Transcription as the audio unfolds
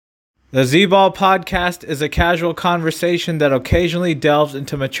The Z-Ball podcast is a casual conversation that occasionally delves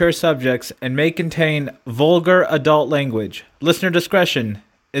into mature subjects and may contain vulgar adult language. Listener discretion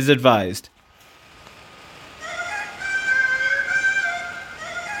is advised.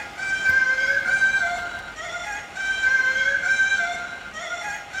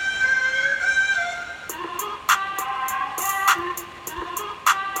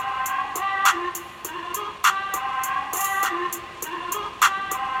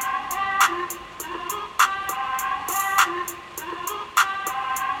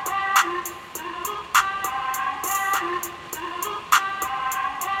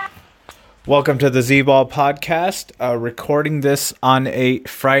 Welcome to the Z-Ball podcast. Recording this on a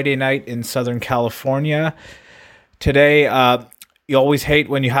Friday night in Southern California. Today, you always hate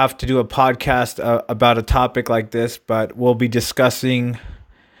when you have to do a podcast about a topic like this, but we'll be discussing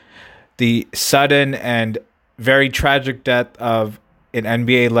the sudden and very tragic death of an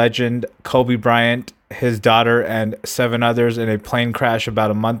NBA legend, Kobe Bryant, his daughter, and 7 others in a plane crash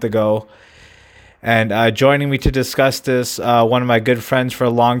about a month ago. And joining me to discuss this, one of my good friends for a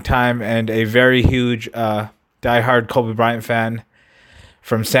long time and a very huge diehard Kobe Bryant fan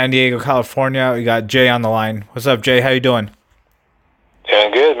from San Diego, California. We got Jay on the line. What's up, Jay? How you doing?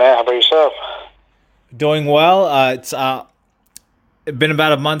 Doing good, man. How about yourself? Doing well. It's been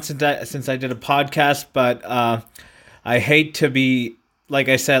about a month since I did a podcast, but I hate to be, like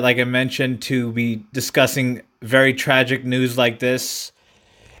I mentioned, to be discussing very tragic news like this.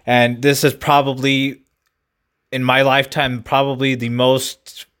 And this is probably, in my lifetime, probably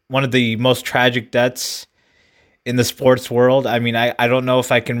one of the most tragic deaths in the sports world. I mean, I don't know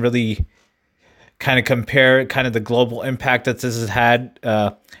if I can really kind of compare kind of the global impact that this has had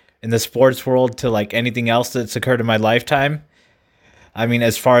in the sports world to like anything else that's occurred in my lifetime. I mean,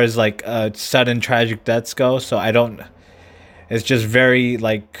 as far as like sudden tragic deaths go. So it's just very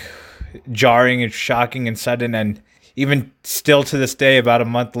like jarring and shocking and sudden, and even still to this day, about a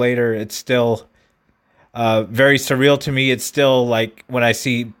month later, it's still very surreal to me. It's still like when I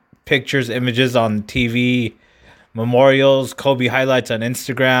see pictures, images on TV, memorials, Kobe highlights on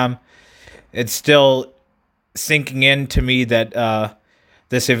Instagram, it's still sinking in to me that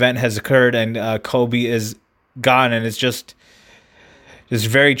this event has occurred and Kobe is gone, and it's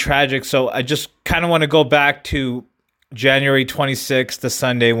very tragic. So I just kind of want to go back to January 26th, the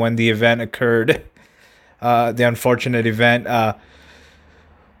Sunday when the event occurred. The unfortunate event.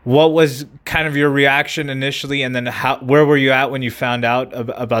 What was kind of your reaction initially, and then where were you at when you found out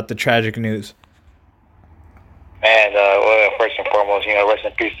about the tragic news? Man, well, first and foremost, rest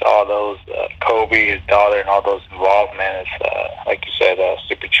in peace to all those, Kobe, his daughter, and all those involved, man. It's, like you said,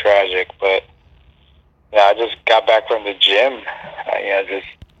 super tragic. But, I just got back from the gym.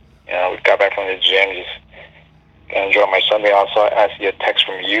 We got back from the gym, enjoy my Sunday. Also, I see a text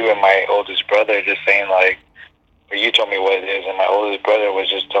from you and my oldest brother just saying, like, or you told me what it is, and my oldest brother was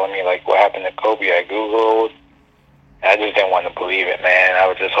just telling me, like, what happened to Kobe. I Googled, and I just didn't want to believe it, man. I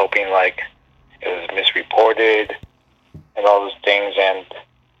was just hoping, like, it was misreported and all those things, and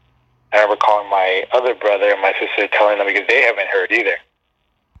I remember calling my other brother and my sister, telling them, because they haven't heard either.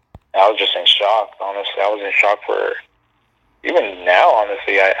 And I was just in shock, honestly. I was in shock for... Even now,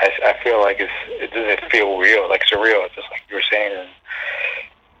 honestly, I feel like it doesn't feel real, like surreal. It's just like you were saying, and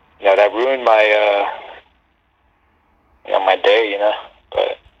that ruined my my day,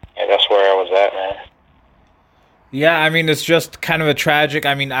 But that's where I was at, man. Yeah, I mean, it's just kind of a tragic.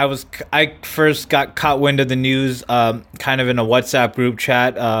 I mean, I first got caught wind of the news, kind of in a WhatsApp group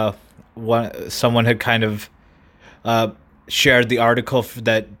chat. Someone had kind of shared the article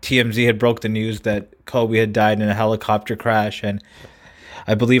that TMZ had broke the news that Kobe had died in a helicopter crash, and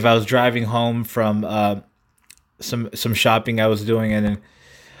I believe I was driving home from some shopping I was doing, and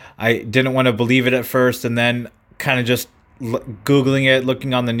I didn't want to believe it at first, and then kind of just Googling it,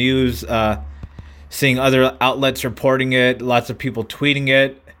 looking on the news, seeing other outlets reporting it, lots of people tweeting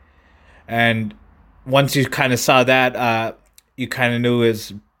it, and once you kind of saw that, you kind of knew it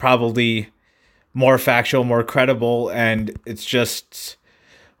was probably more factual, more credible, and it's just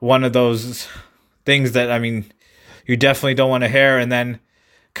one of those things that, I mean, you definitely don't want to hear. And then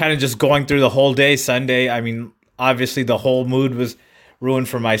kind of just going through the whole day Sunday, I mean, obviously the whole mood was ruined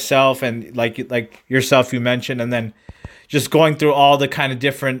for myself, and like yourself, you mentioned, and then just going through all the kind of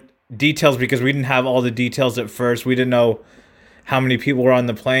different details, because we didn't have all the details at first. We didn't know how many people were on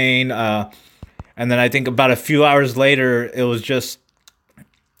the plane, and then I think about a few hours later, it was just,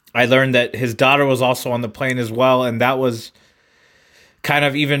 I learned that his daughter was also on the plane as well, and that was kind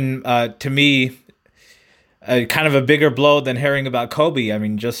of even, to me, kind of a bigger blow than hearing about Kobe. I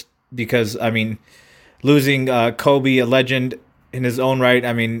mean, just because, I mean, losing Kobe, a legend in his own right,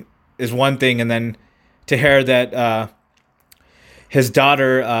 I mean, is one thing, and then to hear that his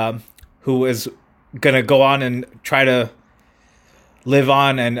daughter, who is gonna go on and try to live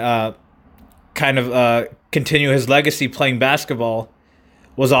on and kind of continue his legacy playing basketball,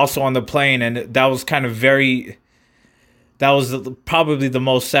 was also on the plane, and that was kind of very. That was probably the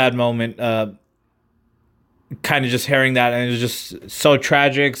most sad moment. Kind of just hearing that, and it was just so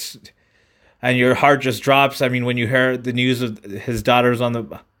tragic, and your heart just drops. I mean, when you hear the news of his daughter's on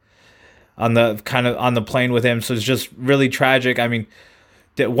the kind of on the plane with him, so it's just really tragic. I mean,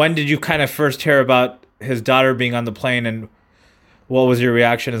 when did you kind of first hear about his daughter being on the plane, and what was your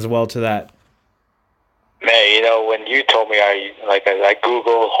reaction as well to that? Man, when you told me, I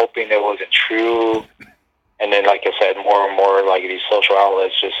Googled hoping it wasn't true. And then, like I said, more and more, like, these social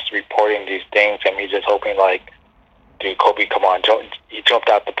outlets just reporting these things, and me just hoping, like, dude, Kobe, come on, he jumped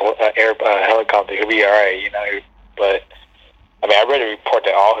out the helicopter, he'll be all right, But, I mean, I read a report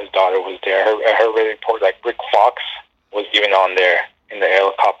that all his daughter was there. I read a report, like, Rick Fox was even on there in the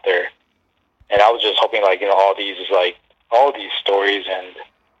helicopter. And I was just hoping, like, all these stories, and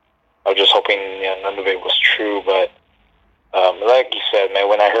I was just hoping, none of it was true. But, like you said, man,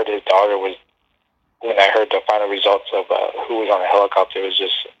 when I heard the final results of who was on the helicopter, it was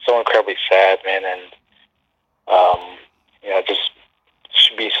just so incredibly sad, man. And, just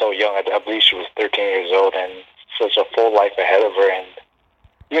she be so young. I believe she was 13 years old, and such a full life ahead of her. And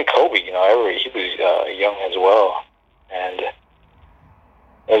even Kobe, he was young as well. And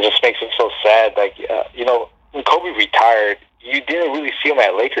it just makes it so sad. Like, when Kobe retired, you didn't really see him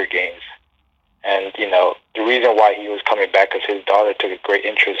at Laker games. And, the reason why he was coming back is his daughter took a great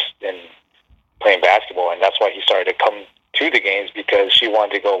interest in playing basketball, and that's why he started to come to the games, because she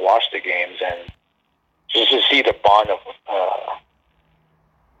wanted to go watch the games. And just to see the bond of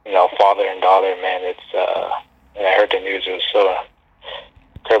father and daughter, man, it's when I heard the news, it was so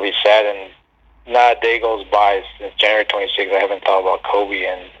incredibly sad. And not a day goes by since January 26th I haven't thought about Kobe,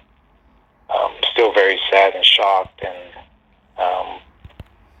 and still very sad and shocked. And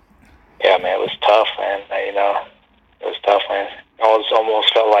yeah, man, it was tough, man. It was tough, man. I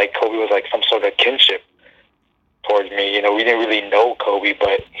almost felt like Kobe was like some sort of kinship towards me. We didn't really know Kobe,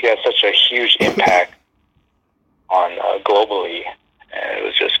 but he had such a huge impact on globally, and it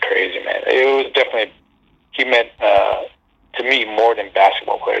was just crazy, man. It was definitely, he meant to me more than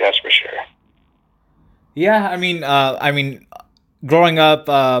basketball player, that's for sure. Yeah, I mean, growing up,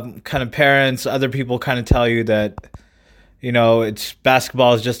 kind of parents, other people kind of tell you that, it's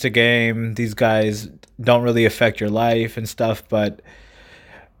basketball is just a game. These guys don't really affect your life and stuff, but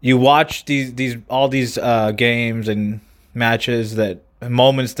you watch all these games and matches, that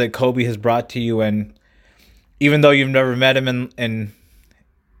moments that Kobe has brought to you, and even though you've never met him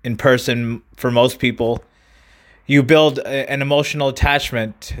in person, for most people, you build an emotional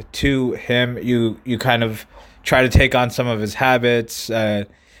attachment to him. You kind of try to take on some of his habits,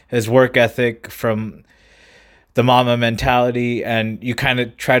 his work ethic, from the Mamba mentality, and you kind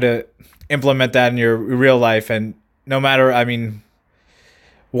of try to implement that in your real life. And no matter, I mean,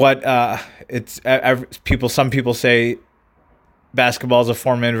 what some people say basketball is a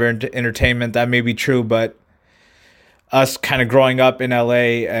form of entertainment. That may be true, but us kind of growing up in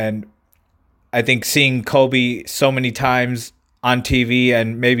LA, and I think seeing Kobe so many times on TV,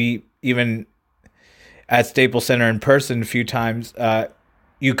 and maybe even at Staples Center in person a few times,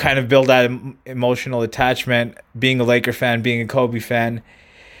 you kind of build that emotional attachment, being a Laker fan, being a Kobe fan.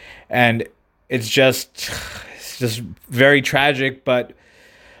 And it's just very tragic. But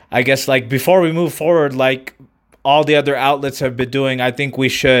I guess, like, before we move forward, like all the other outlets have been doing, I think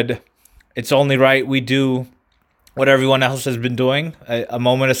it's only right we do what everyone else has been doing, a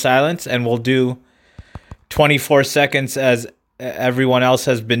moment of silence, and we'll do 24 seconds as everyone else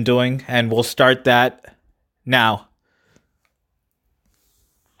has been doing, and we'll start that now.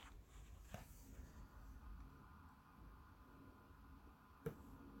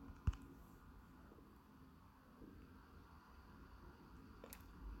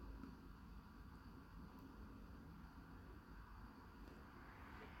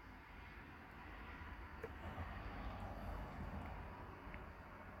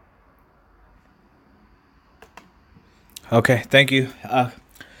 Okay, thank you.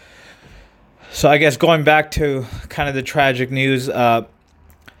 So I guess going back to kind of the tragic news,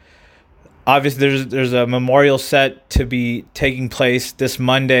 obviously there's a memorial set to be taking place this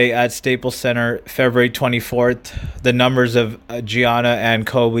Monday at Staples Center, February 24th. The numbers of Gianna and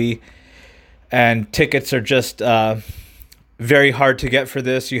Kobe, and tickets are just very hard to get for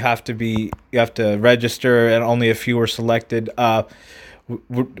this. You have to register, and only a few were selected.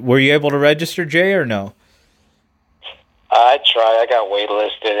 Were you able to register, Jay, or no? I tried. I got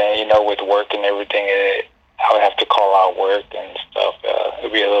waitlisted, and with work and everything, I would have to call out work and stuff.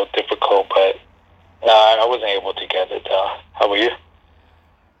 It'd be a little difficult, but no, I wasn't able to get it. How about you?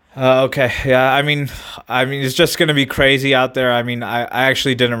 Okay, yeah. It's just gonna be crazy out there. I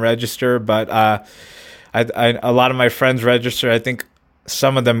actually didn't register, but a lot of my friends registered. I think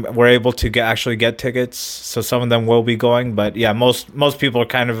some of them were able to actually get tickets, so some of them will be going. But yeah, most people are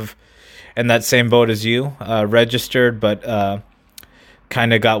kind of in that same boat as you, registered, but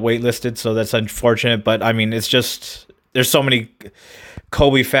kind of got waitlisted. So that's unfortunate. But it's just there's so many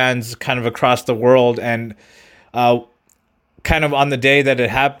Kobe fans kind of across the world, and kind of on the day that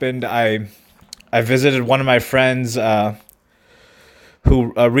it happened, I visited one of my friends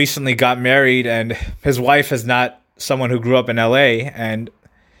who recently got married, and his wife is not someone who grew up in LA, and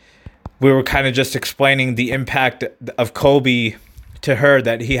we were kind of just explaining the impact of Kobe to her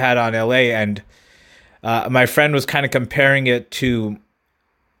that he had on LA, and my friend was kind of comparing it to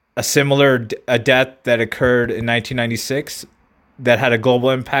a death that occurred in 1996 that had a global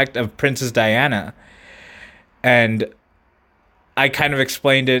impact of Princess Diana, and I kind of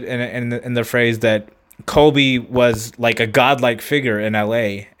explained it in the phrase that Kobe was like a godlike figure in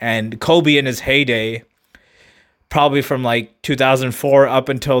LA, and Kobe in his heyday, probably from like 2004 up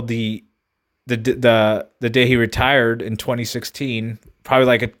until the day he retired in 2016, probably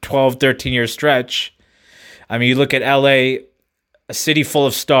like a 12-13 year stretch. You look at LA, a city full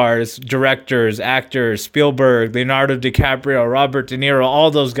of stars, directors, actors, Spielberg, Leonardo DiCaprio, Robert De Niro, all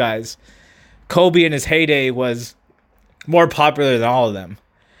those guys. Kobe in his heyday was more popular than all of them.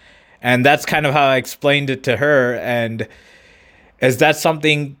 And that's kind of how I explained it to her. And is that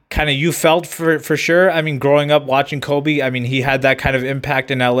something kind of you felt for sure? Growing up watching Kobe, he had that kind of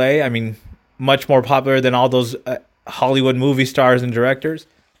impact in LA. Much more popular than all those Hollywood movie stars and directors.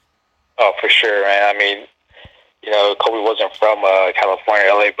 Oh, for sure, man. Kobe wasn't from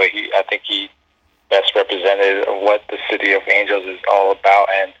California, LA, but I think he best represented what the city of Angels is all about,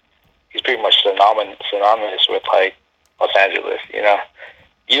 and he's pretty much synonymous with like Los Angeles.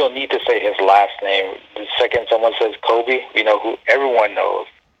 You don't need to say his last name. The second someone says Kobe, who everyone knows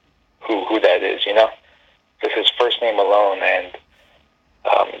who that is. Just his first name alone, and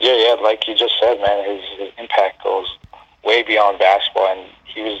yeah, like you just said, man, his impact goes way beyond basketball, and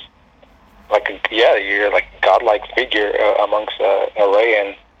he was you're like a godlike figure amongst LA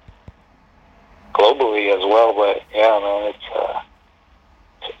and globally as well. But yeah, man, it's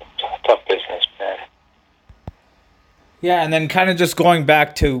a tough business, man. Yeah, and then kind of just going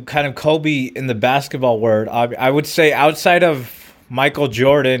back to kind of Kobe in the basketball world, I would say outside of Michael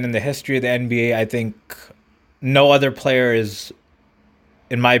Jordan in the history of the NBA, I think no other player is,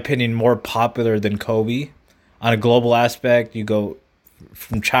 in my opinion, more popular than Kobe on a global aspect. You go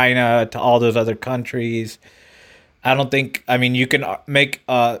from China to all those other countries. I don't think, you can make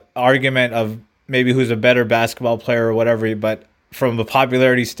an argument of maybe who's a better basketball player or whatever, but from a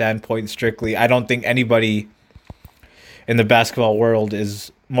popularity standpoint strictly, I don't think anybody in the basketball world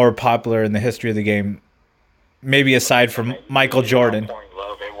is more popular in the history of the game, maybe aside from Michael Jordan.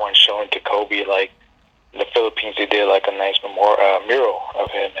 Love everyone's showing to Kobe, like in the Philippines, they did like a nice mural of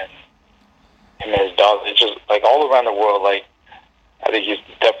him and his daughter. It's just like all around the world. Like I think he's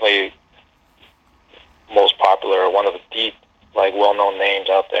definitely most popular, one of the well-known names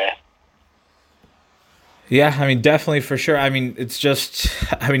out there. Yeah, definitely for sure. It's just,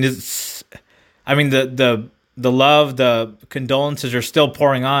 the love, the condolences are still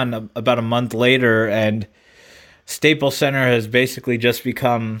pouring on about a month later, and Staples Center has basically just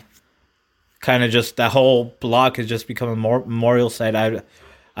become kind of just that whole block has just become a memorial site.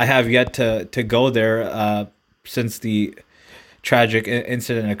 I have yet to go there since the tragic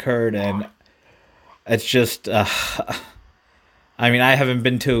incident occurred, and it's just I haven't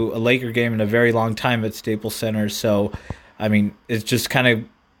been to a Laker game in a very long time at Staples Center, so it's just kind of,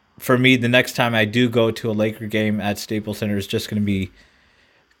 for me, the next time I do go to a Laker game at Staples Center is just going to be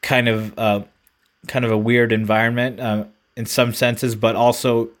kind of a weird environment in some senses, but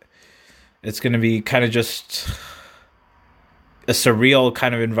also it's going to be kind of just a surreal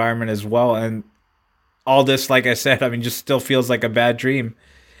kind of environment as well. And all this, like I said, just still feels like a bad dream.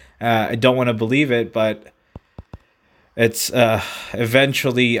 I don't want to believe it, but it's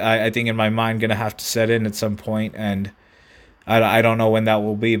eventually, I think in my mind, going to have to set in at some point, and I don't know when that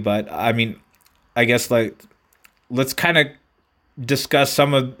will be. But I guess let's kind of discuss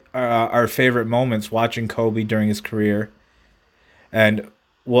some of our favorite moments watching Kobe during his career, and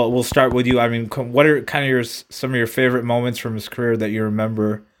we'll start with you. What are kind of some of your favorite moments from his career that you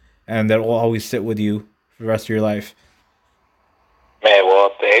remember, and that will always sit with you for the rest of your life? Man,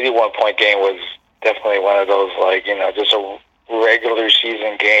 well, the 81-point game was definitely one of those, like, just a regular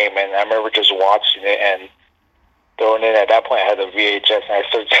season game. And I remember just watching it and throwing in. At that point, I had the VHS, and I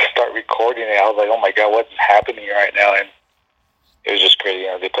start recording it. I was like, oh my God, what's happening right now? And it was just crazy.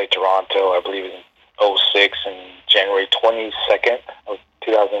 They played Toronto, I believe, in '06 and January 22nd of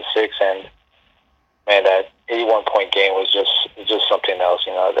 2006. And man, that 81-point game was just something else.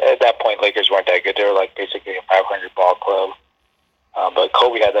 At that point, Lakers weren't that good. They were like basically a 500 ball club. But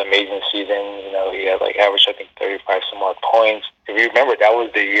Kobe had an amazing season. He had like averaged, I think, 35 some odd points. If you remember, that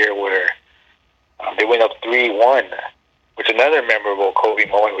was the year where they went up 3-1, which is another memorable Kobe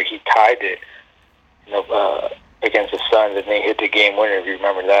moment where he tied it, against the Suns, and they hit the game winner. If you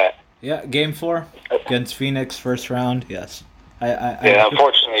remember that. Yeah, Game 4 against Phoenix, first round. Yes. Yeah,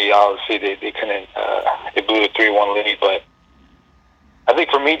 unfortunately, obviously they couldn't. They blew the 3-1 lead, but I think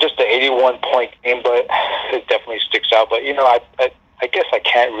for me, just the 81-point game, but it definitely sticks out. But I guess I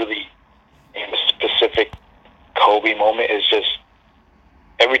can't really name a specific Kobe moment. It's just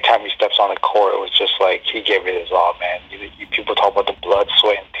every time he steps on the court, it was just like he gave it his all, man. People talk about the blood,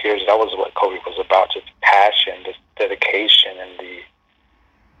 sweat, and tears. That was what Kobe was about: just passion, just dedication, and the.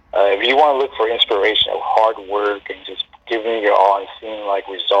 If you want to look for inspiration of hard work and just giving your all and seeing like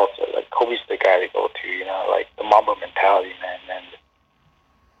results, like Kobe's the guy to go to. Like the Mamba mentality, man.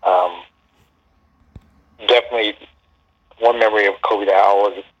 And definitely one memory of Kobe that I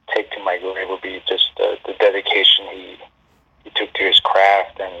always take to my grave would be just the dedication he took to his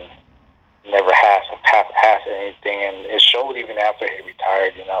craft and never half anything. And it showed even after he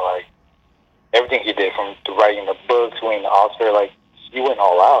retired. Like everything he did, from writing the books, winning the Oscar, like. He went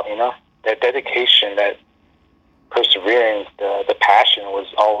all out, That dedication, that perseverance, the passion was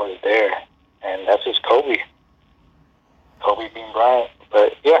always there. And that's just Kobe being Bryant.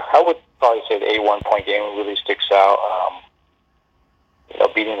 But, yeah, I would probably say the 81-point game really sticks out.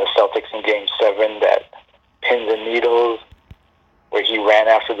 Beating the Celtics in Game 7, that pins and needles, where he ran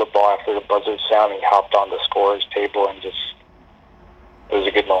after the ball after the buzzer sound, and he hopped on the scorer's table, and it was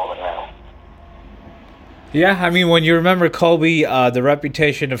a good moment, man. Yeah, I mean, when you remember Kobe, the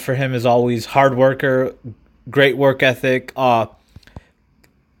reputation for him is always hard worker, great work ethic, kind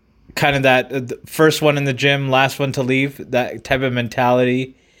of that first one in the gym, last one to leave, that type of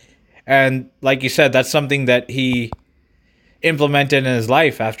mentality. And like you said, that's something that he implemented in his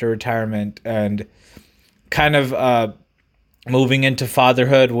life after retirement, and kind of moving into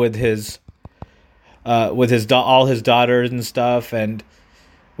fatherhood with his all his daughters and stuff, and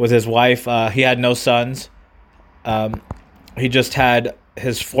with his wife. He had no sons. He just had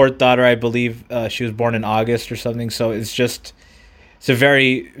his fourth daughter, I believe. She was born in August or something. So it's a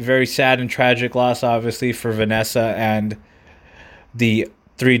very, very sad and tragic loss, obviously, for Vanessa and the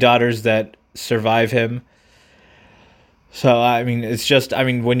 3 daughters that survive him. So, I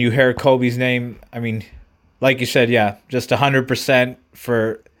mean, when you hear Kobe's name, I mean, like you said, yeah, just 100%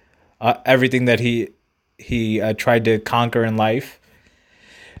 for everything that he tried to conquer in life.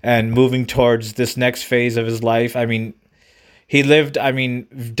 And moving towards this next phase of his life. I mean, he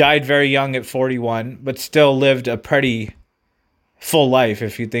died very young at 41, but still lived a pretty full life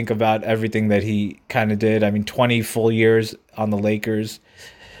if you think about everything that he kind of did. I mean, 20 full years on the Lakers.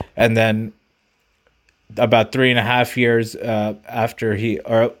 And then about 3.5 years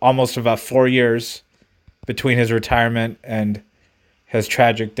or almost about 4 years between his retirement and his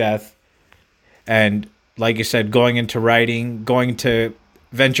tragic death. And like you said, going into writing, going to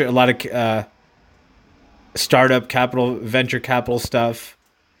venture, a lot of startup capital, venture capital stuff,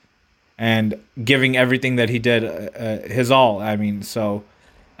 and giving everything that he did his all. I mean, so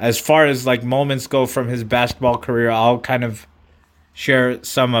as far as like moments go from his basketball career, I'll kind of share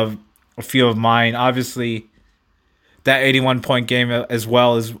a few of mine. Obviously, that 81-point game as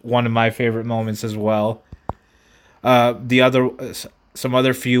well is one of my favorite moments as well. Some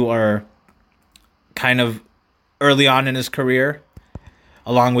other few are kind of early on in his career,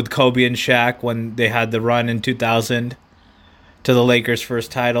 along with Kobe and Shaq when they had the run in 2000 to the Lakers'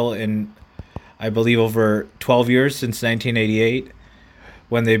 first title in, I believe, over 12 years since 1988,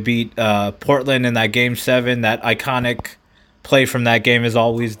 when they beat Portland in that Game 7. That iconic play from that game is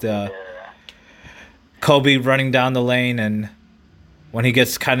always the Kobe running down the lane, and when he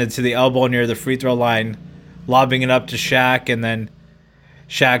gets kind of to the elbow near the free throw line, lobbing it up to Shaq, and then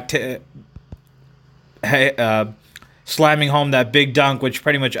Shaq slamming home that big dunk, which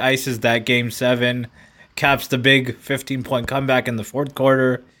pretty much ices that Game 7, caps the big 15-point comeback in the fourth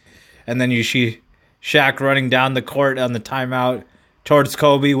quarter. And then you see Shaq running down the court on the timeout towards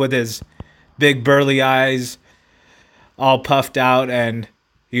Kobe with his big burly eyes all puffed out. And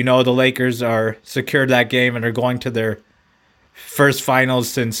the Lakers are secured that game and are going to their first finals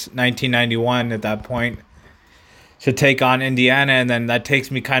since 1991 at that point to take on Indiana. And then that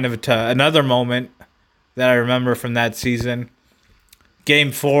takes me kind of to another moment that I remember from that season.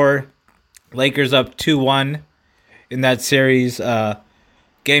 Game 4, Lakers up 2-1 in that series.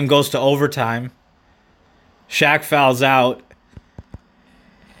 Game goes to overtime. Shaq fouls out.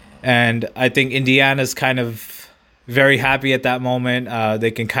 And I think Indiana's kind of very happy at that moment.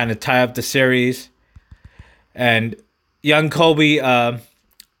 They can kind of tie up the series. And young Kobe,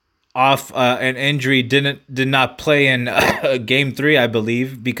 off an injury, did not play in Game 3, I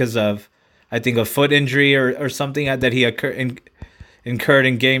believe, because of, I think, a foot injury or something that he incurred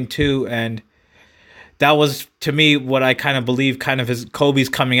in Game 2. And that was, to me, what I kind of believe kind of his Kobe's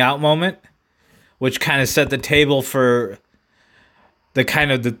coming out moment, which kind of set the table for the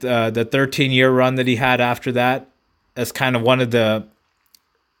kind of the 13-year run that he had after that as kind of one of the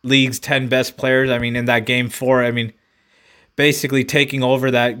league's 10 best players. I mean, in that Game 4, I mean, basically taking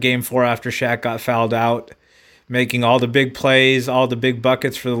over that Game 4 after Shaq got fouled out, making all the big plays, all the big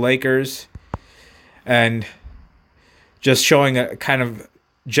buckets for the Lakers, and just showing a kind of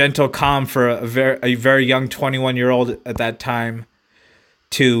gentle calm for a very young 21-year-old at that time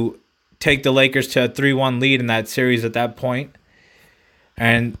to take the Lakers to a 3-1 lead in that series at that point,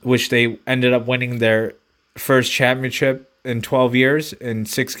 and which they ended up winning their first championship in 12 years in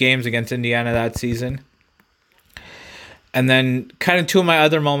 6 games against Indiana that season. And then kind of two of my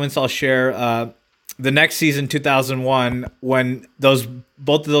other moments I'll share. The next season, 2001, when both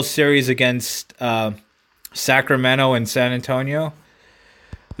of those series against Sacramento and San Antonio,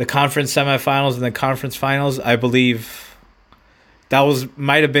 the conference semifinals and the conference finals, I believe that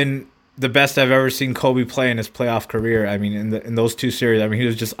might have been the best I've ever seen Kobe play in his playoff career. I mean, in those 2 series, I mean, he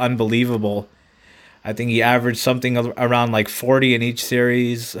was just unbelievable. I think he averaged something around like 40 in each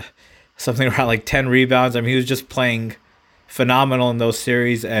series, something around like 10 rebounds. I mean, he was just playing phenomenal in those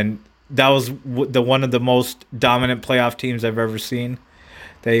series, and that was one of the most dominant playoff teams I've ever seen.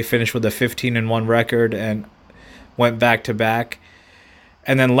 They finished with a 15-1 record and went back to back.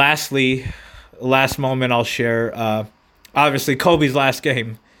 And then lastly, last moment I'll share. Obviously, Kobe's last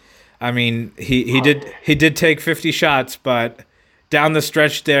game. I mean, he did take 50 shots, but down the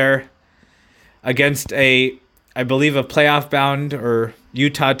stretch there against I believe a playoff bound or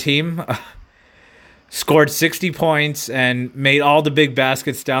Utah team, scored 60 points and made all the big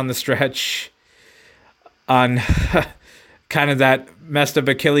baskets down the stretch on kind of that messed up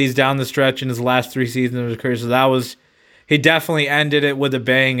Achilles down the stretch in his last 3 seasons of his career. So he definitely ended it with a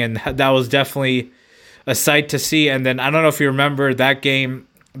bang, and that was definitely a sight to see. And then I don't know if you remember that game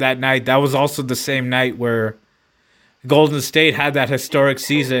that night. That was also the same night where Golden State had that historic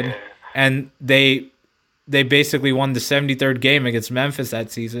season, and they basically won the 73rd game against Memphis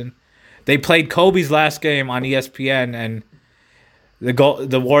that season. They played Kobe's last game on ESPN, and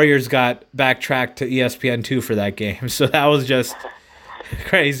the Warriors got backtracked to ESPN2 for that game. So that was just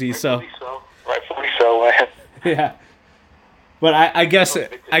crazy. Rightfully so, man. Yeah. But I guess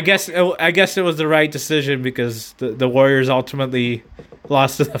it was the right decision because the Warriors ultimately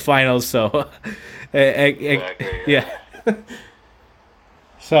lost to the finals. So, yeah.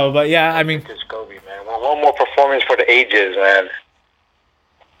 So, but yeah, I mean, it's Kobe, man. One more performance for the ages, man.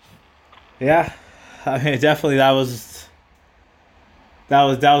 Yeah, I mean, definitely that was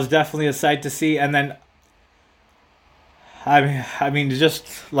definitely a sight to see. And then, I mean, just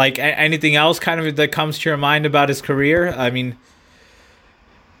like anything else, kind of that comes to your mind about his career. I mean.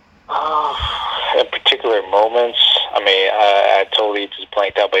 In particular moments, I mean, I totally just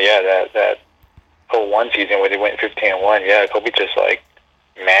blanked out. But yeah, that 01 season where they went 15-1, yeah, Kobe just like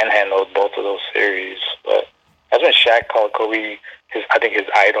manhandled both of those series. But that's when Shaq called Kobe I think his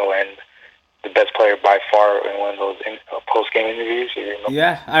idol and the best player by far in one of those post-game interviews. You remember?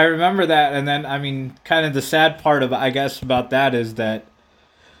 Yeah, I remember that. And then, I mean, kind of the sad part I guess about that is that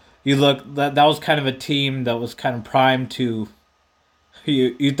that was kind of a team that was kind of primed to.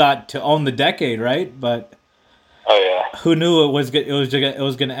 You thought to own the decade, right? But who knew it was going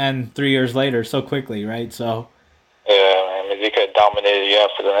to end 3 years later so quickly, right? So yeah, I mean, they could have dominated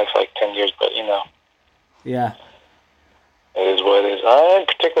for the next like 10 years, but yeah, it is what it is. In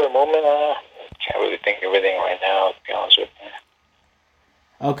particular moment, can't really think of anything right now, to be honest with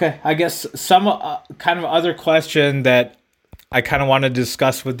you. Okay, I guess some kind of other question that I kind of want to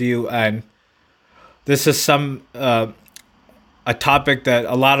discuss with you, and this is a topic that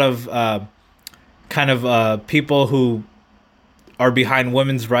a lot of people who are behind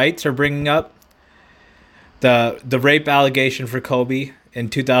women's rights are bringing up. The rape allegation for Kobe in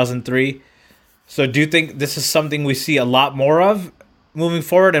 2003. So do you think this is something we see a lot more of moving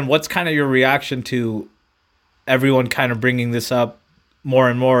forward? And what's kind of your reaction to everyone kind of bringing this up more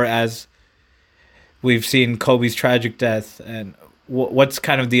and more as we've seen Kobe's tragic death. And what's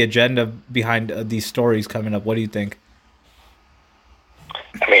kind of the agenda behind these stories coming up? What do you think?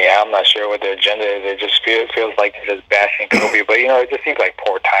 I mean, I'm not sure what the agenda is. It just feels like they're just bashing Kobe, but it just seems like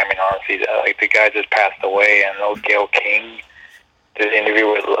poor timing. Honestly, like the guy just passed away, and no Gail King did an interview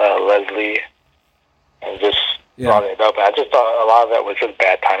with Leslie, and just brought it up. I just thought a lot of that was just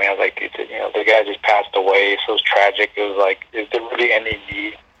bad timing. I was like, the guy just passed away, so it's tragic. It was like, is there really any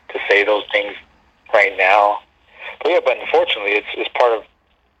need to say those things right now? But but unfortunately, it's part of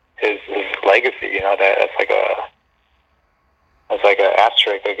his legacy. That's like an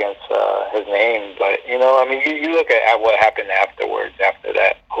asterisk against his name. But I mean, you look at what happened afterwards, after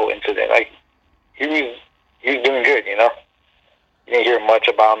that whole incident. Like he was doing good. You didn't hear much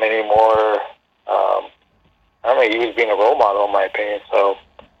about him anymore. I mean, he was being a role model, in my opinion. So,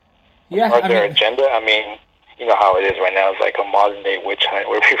 their agenda. I mean, you know how it is right now. It's like a modern day witch hunt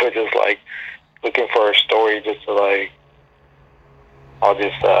where people are just like looking for a story just to like all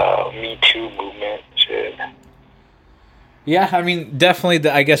this Me Too movement shit. Yeah, I mean, definitely.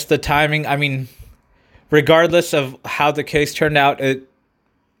 I guess the timing. I mean, regardless of how the case turned out, it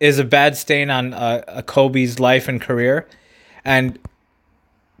is a bad stain on Kobe's life and career. And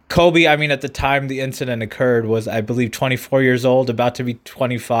Kobe, I mean, at the time the incident occurred, was, I believe, 24 years old, about to be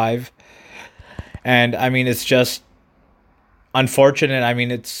 25. And I mean, it's just unfortunate. I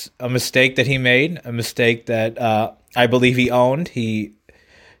mean, it's a mistake that he made, a mistake that I believe he owned. He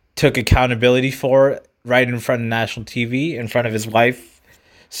took accountability for right in front of national TV, in front of his wife,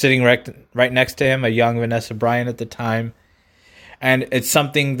 sitting right next to him, a young Vanessa Bryant at the time. And it's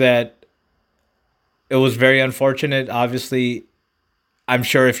something that it was very unfortunate. Obviously, I'm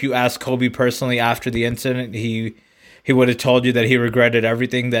sure if you asked Kobe personally after the incident, he would have told you that he regretted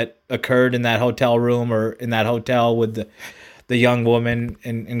everything that occurred in that hotel room or in that hotel with the young woman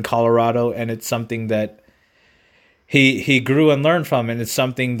in Colorado. And it's something that he grew and learned from. And it's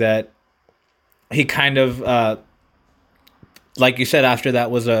something that he kind of, like you said, after that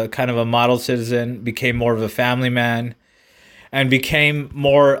was a kind of a model citizen, became more of a family man, and became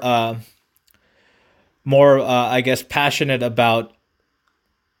more, I guess, passionate about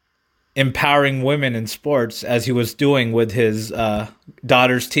empowering women in sports, as he was doing with his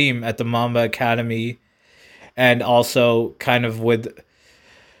daughter's team at the Mamba Academy, and also kind of with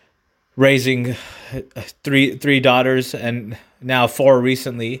raising three daughters and now 4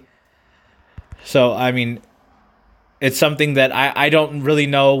 recently. So, I mean, it's something that I don't really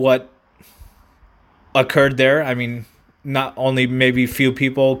know what occurred there. I mean, not only maybe few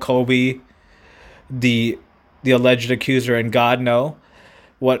people, Kobe, the alleged accuser, and God know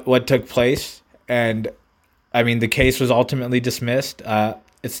what took place. And I mean, the case was ultimately dismissed.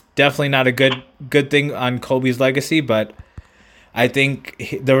 It's definitely not a good thing on Kobe's legacy, but I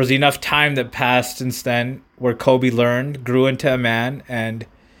think there was enough time that passed since then where Kobe learned, grew into a man, and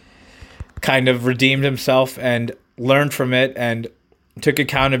kind of redeemed himself and learned from it and took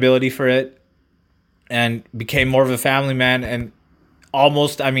accountability for it and became more of a family man. And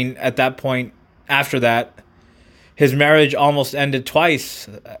almost, I mean, at that point, after that, his marriage almost ended twice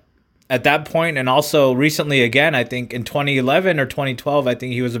at that point, and also recently again. I think in 2011 or 2012, I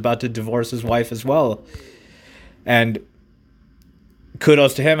think he was about to divorce his wife as well. And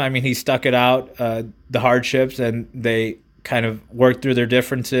kudos to him. I mean, he stuck it out, the hardships, and they kind of worked through their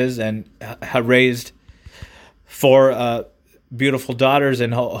differences and raised 4 beautiful daughters,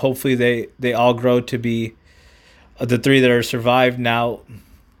 and hopefully they all grow to be the 3 that are survived now.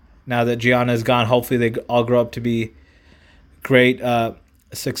 Now that Gianna is gone, hopefully they all grow up to be great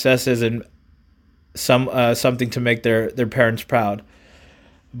successes and something to make their parents proud.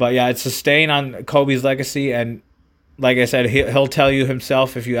 But yeah, it's a stain on Kobe's legacy, and like I said, he'll tell you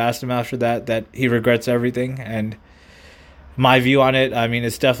himself if you ask him after that he regrets everything. And my view on it, I mean,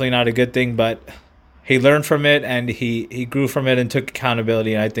 it's definitely not a good thing, but he learned from it and he grew from it and took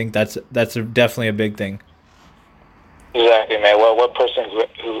accountability. And I think that's definitely a big thing. Exactly, man. Well, what person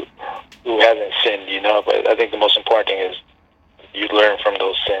who hasn't sinned, But I think the most important thing is you learn from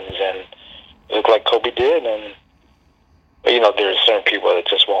those sins, and it looked like Kobe did. But there's certain people that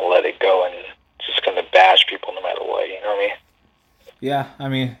just won't let it go and just gonna bash people no matter what. You know what I mean? Yeah, I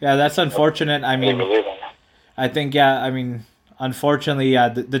mean, yeah, that's unfortunate. I mean, I think, yeah, I mean, unfortunately, yeah,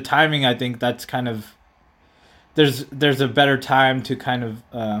 the timing. I think that's kind of there's a better time to kind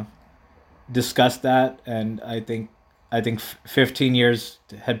of discuss that, and I think 15 years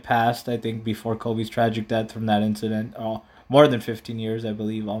had passed, I think, before Kobe's tragic death from that incident. Oh, more than 15 years, I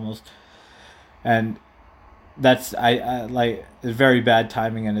believe, almost. And that's I like, it's very bad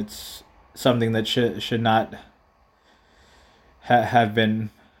timing, and it's something that should not have been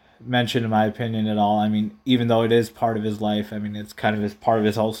mentioned in my opinion at all. I mean, even though it is part of his life, I mean, it's kind of part of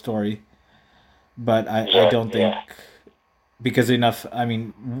his whole story. But I don't Exactly. think Yeah. because enough. I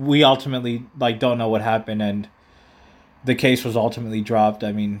mean, we ultimately like don't know what happened, and the case was ultimately dropped.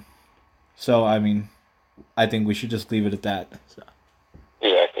 I mean, so I mean, I think we should just leave it at that. So.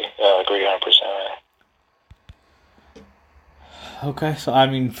 Exactly. I agree 100%. Man. Okay, so I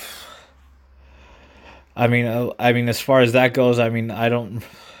mean, as far as that goes, I mean, I don't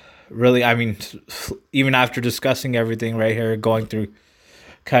really. I mean, even after discussing everything right here, going through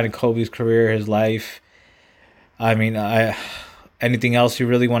kind of Kobe's career, his life. I mean, I anything else you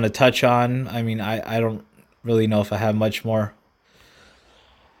really want to touch on? I mean, I don't really know if I have much more.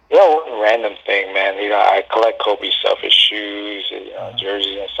 One random thing, man. I collect Kobe stuff, his shoes,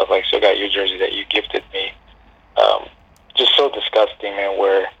 jerseys and stuff like. So, got your jersey that you gifted me. Um, just so disgusting, man.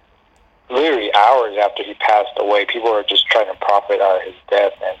 Where literally hours after he passed away, people are just trying to profit out of his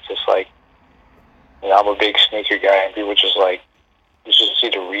death, and it's just like, I'm a big sneaker guy, and people just like, you just see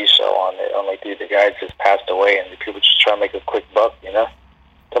the resale on it. I'm like, dude, the guy just passed away, and the people just trying to make a quick buck,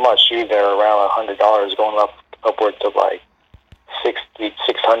 Come on, shoes that are around $100, going up upwards of like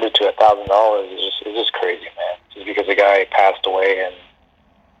 600 to $1,000. It's just crazy, man. Just because the guy passed away and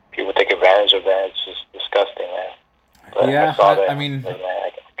people take advantage of that, it's just disgusting, man. But I Yeah, saw that, I mean,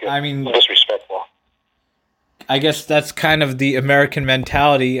 man, I mean, disrespectful. I guess that's kind of the American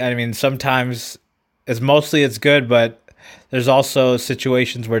mentality. I mean, sometimes it's good, but there's also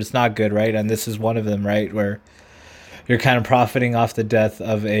situations where it's not good, right? And this is one of them, right? Where you're kind of profiting off the death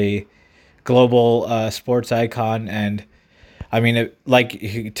of a global sports icon. And I mean,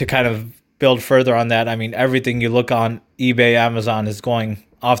 to kind of build further on that, I mean, everything you look on eBay, Amazon is going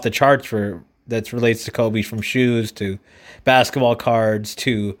off the charts for that relates to Kobe, from shoes to basketball cards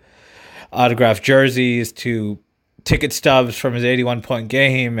to autographed jerseys to ticket stubs from his 81-point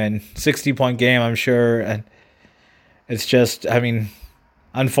game and 60-point game, I'm sure. And it's just, I mean,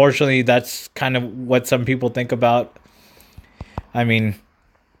 unfortunately, that's kind of what some people think about. I mean,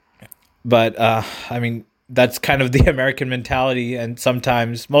 but I mean, that's kind of the American mentality, and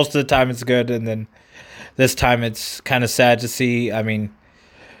sometimes, most of the time, it's good, and then this time it's kind of sad to see. I mean,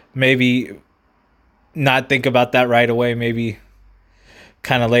 maybe not think about that right away, maybe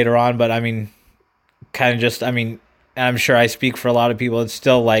kind of later on, but I mean, kind of just, I mean, I'm sure I speak for a lot of people. It's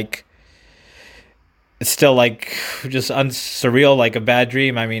still like just surreal, like a bad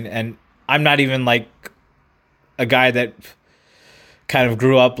dream. I mean, and I'm not even like a guy that kind of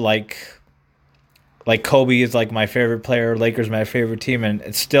grew up like Kobe is like my favorite player, Lakers my favorite team, and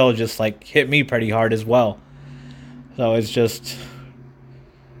it's still just like hit me pretty hard as well. So it's just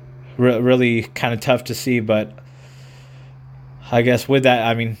really kind of tough to see. But I guess with that,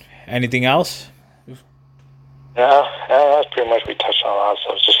 I mean, anything else? No, that's pretty much we touched on a lot of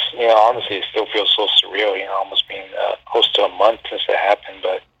stuff. Just honestly, it still feels so surreal. Almost being close to a month since it happened.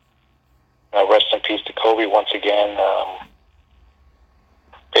 But rest in peace to Kobe once again.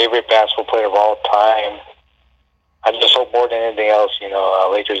 Favorite basketball player of all time. I just hope more than anything else,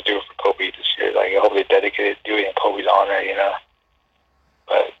 Lakers do it for Kobe this year. Like, I hope they do it in Kobe's honor.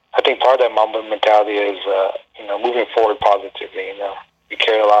 But I think part of that Mamba mentality is, moving forward positively. We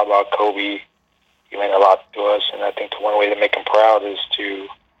care a lot about Kobe. He meant a lot to us, and I think the one way to make him proud is to,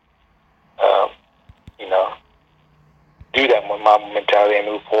 do that with Mamba mentality and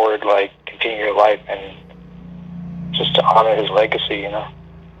move forward, like continue your life and just to honor his legacy.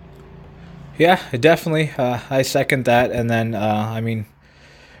 Yeah, definitely. I second that. And then, I mean,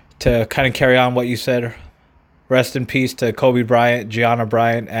 to kind of carry on what you said, rest in peace to Kobe Bryant, Gianna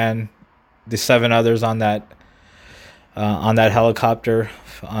Bryant, and the 7 others on that helicopter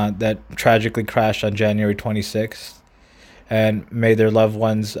that tragically crashed on January 26th. And may their loved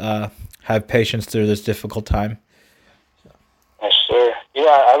ones have patience through this difficult time. Yes, sir.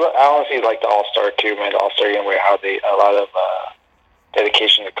 I honestly like the All Star too, man. The All Star game where how they a lot of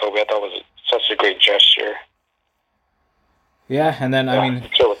dedication to Kobe. I thought was such a great gesture. Yeah, and then I mean,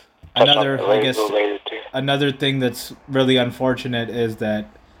 sure I guess another thing that's really unfortunate is that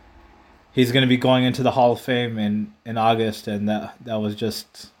he's going to be going into the Hall of Fame in August, and that was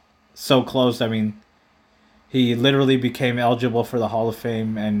just so close. I mean, he literally became eligible for the Hall of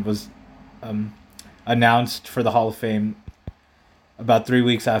Fame and was um, announced for the Hall of Fame about 3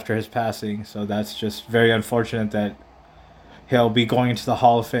 weeks after his passing. So that's just very unfortunate that he'll be going into the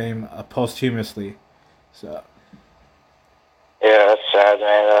Hall of Fame posthumously. So Yeah, that's sad,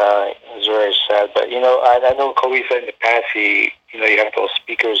 man. It's very sad. But I know Kobe said in the past you have those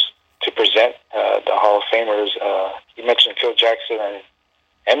speakers to present the Hall of Famers. He mentioned Phil Jackson and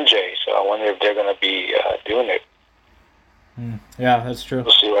MJ, so I wonder if they're going to be doing it. Yeah, that's true.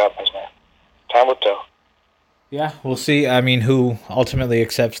 We'll see what happens, man. Time will tell. Yeah, we'll see. I mean, who ultimately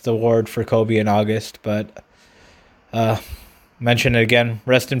accepts the award for Kobe in August, but mention it again.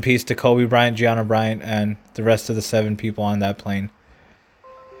 Rest in peace to Kobe Bryant, Gianna Bryant, and the rest of the 7 people on that plane.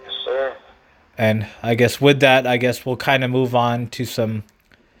 Yes, sir. And I guess with that, I guess we'll kind of move on to some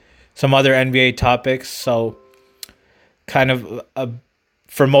other NBA topics. So, kind of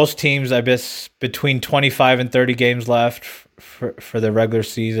for most teams, I guess between 25 and 30 games left for the regular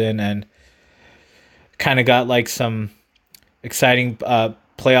season, and kind of got like some exciting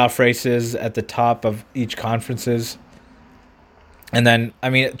playoff races at the top of each conferences. And then,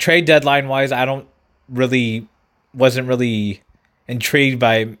 I mean, trade deadline wise, I don't really wasn't really intrigued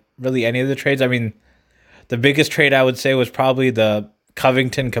by really any of the trades. I mean, the biggest trade I would say was probably the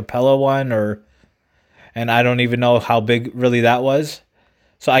Covington Capella one, and I don't even know how big really that was.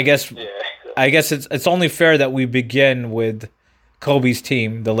 So Yeah. I guess it's only fair that we begin with Kobe's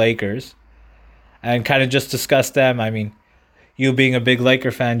team, the Lakers, and kind of just discuss them. I mean, you being a big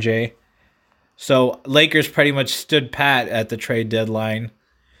Laker fan, Jay. So Lakers pretty much stood pat at the trade deadline.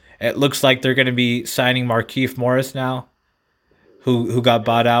 It looks like they're going to be signing Markieff Morris now, who got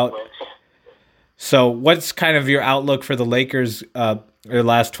bought out. So what's kind of your outlook for the Lakers their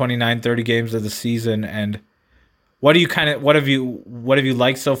last 29, 30 games of the season, and what have you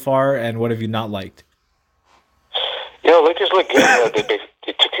liked so far and what have you not liked? Lakers look good.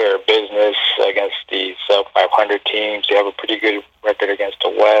 They took care of business against the sub 500 teams. They have a pretty good record against the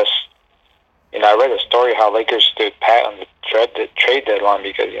West. I read a story how Lakers stood pat on the trade deadline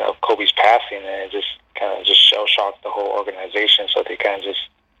because Kobe's passing, and it just kind of just shell shocked the whole organization. So they kind of just,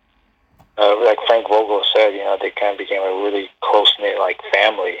 like Frank Vogel said, they kind of became a really close knit like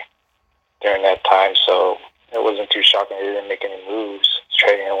family during that time. So it wasn't too shocking they didn't make any moves.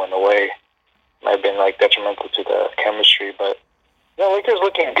 Trading him went away. Might have been like detrimental to the chemistry, but Lakers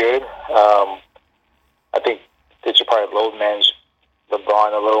looking good. I think they should probably load manage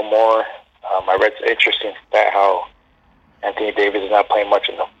LeBron a little more. I read an interesting stat how Anthony Davis is not playing much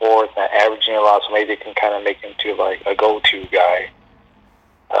in the fourth, not averaging a lot, so maybe they can kind of make him to like a go-to guy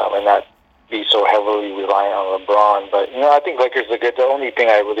and not be so heavily reliant on LeBron. But I think Lakers are good. The only thing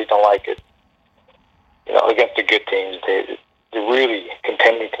I really don't like is against the good teams, the really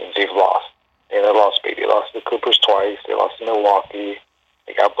contending teams, they've lost. They lost big. They lost the Clippers twice. They lost to Milwaukee.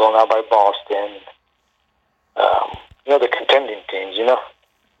 They got blown out by Boston. The contending teams,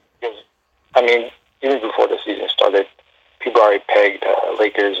 Because, I mean, even before the season started, people already pegged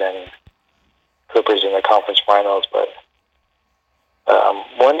Lakers and Clippers in the conference finals. But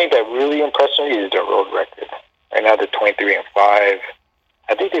one thing that really impressed me is their road record. Right now, they're 23-5. I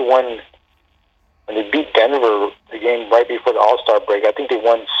think they won. When they beat Denver the game right before the All-Star break, I think they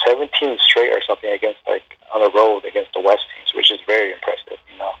won 17 straight or something on the road against the West teams, which is very impressive.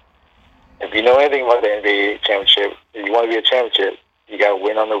 If you know anything about the NBA championship, if you want to be a championship, you got to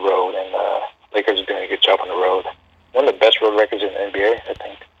win on the road, and Lakers are doing a good job on the road. One of the best road records in the NBA, I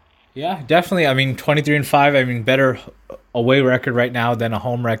think. Yeah, definitely. I mean, 23-5. I mean, better away record right now than their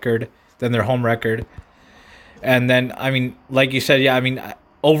home record. And then, I mean, like you said, yeah. I mean,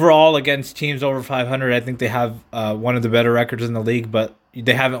 overall against teams over 500, I think they have one of the better records in the league, but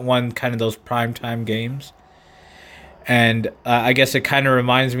they haven't won kind of those primetime games. And I guess it kind of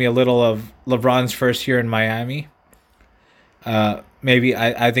reminds me a little of LeBron's first year in Miami. Maybe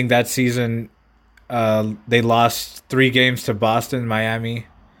I think that season they lost 3 games to Boston, Miami.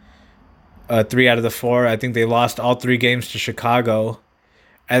 3 out of the 4. I think they lost all 3 games to Chicago.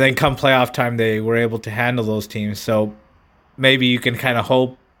 And then come playoff time, they were able to handle those teams. So maybe you can kind of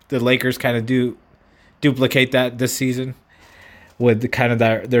hope the Lakers kind of duplicate that this season with kind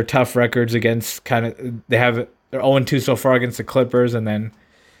of their tough records against they're 0-2 so far against the Clippers, and then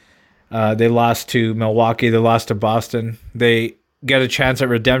they lost to Milwaukee, they lost to Boston. They get a chance at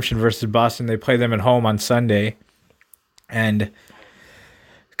redemption versus Boston. They play them at home on Sunday, and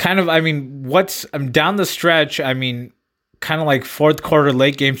kind of, I mean, I'm down the stretch. I mean, kind of like fourth quarter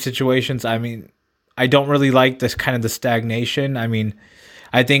late game situations. I mean, I don't really like this kind of the stagnation. I mean,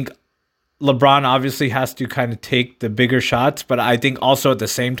 I think LeBron obviously has to kind of take the bigger shots, but I think also at the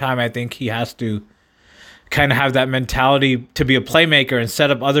same time, I think he has to kind of have that mentality to be a playmaker and set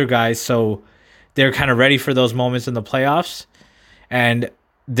up other guys so they're kind of ready for those moments in the playoffs, and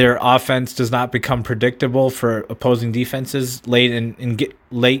their offense does not become predictable for opposing defenses late in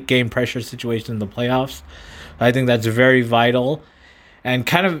late game pressure situations in the playoffs. I think that's very vital. And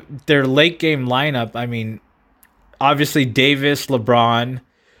kind of their late game lineup, I mean, obviously Davis, LeBron,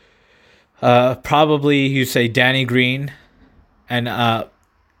 probably you say Danny Green, and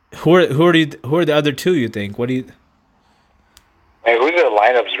who are the other two? You think? What do you? Man, who's the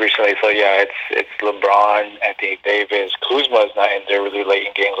lineups recently? So yeah, it's LeBron, Anthony Davis. Kuzma's not in there really late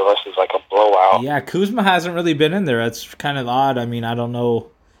in games unless it's like a blowout. Yeah, Kuzma hasn't really been in there. That's kind of odd. I mean, I don't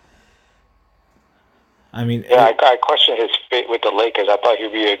know. I mean, Yeah, I question his fit with the Lakers. I thought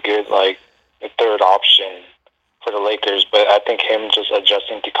he'd be a good like a third option for the Lakers, but I think him just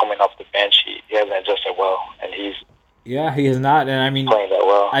adjusting to coming off the bench, he hasn't adjusted well, and he's yeah, he is not. And I mean, playing that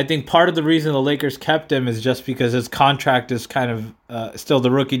well. I think part of the reason the Lakers kept him is just because his contract is kind of still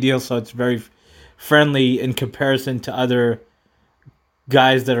the rookie deal, so it's very friendly in comparison to other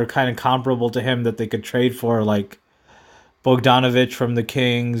guys that are kind of comparable to him that they could trade for, like Bogdanovich from the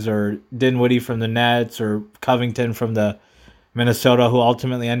Kings or Dinwiddie from the Nets or Covington from the Minnesota, who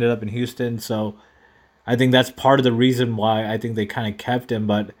ultimately ended up in Houston. So I think that's part of the reason why I think they kind of kept him.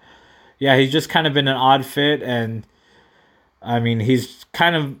 But yeah, he's just kind of been an odd fit, and I mean, he's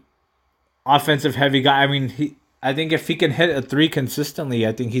kind of offensive heavy guy. I mean, I think if he can hit a three consistently,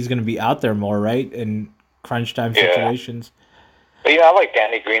 I think he's going to be out there more, right, in crunch time situations. But I like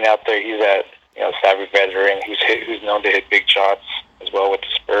Danny Green out there. He's that savvy veteran who's known to hit big shots as well with the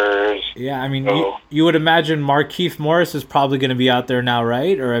Spurs. Yeah, I mean, you would imagine Markieff Morris is probably going to be out there now,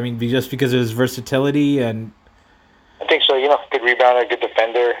 right? Or I mean, just because of his versatility and. I think so. Good rebounder, good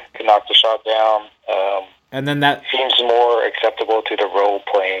defender, can knock the shot down. And then that seems more acceptable to the role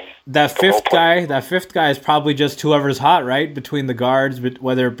playing. That fifth guy is probably just whoever's hot, right? Between the guards,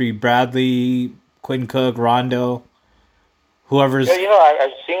 whether it be Bradley, Quinn Cook, Rondo, whoever's. Yeah,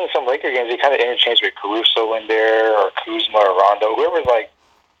 I've seen some Laker games. They kind of interchange with Caruso in there, or Kuzma, or Rondo. Whoever's like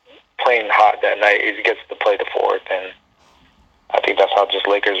playing hot that night, he gets to play the fourth, and I think that's how just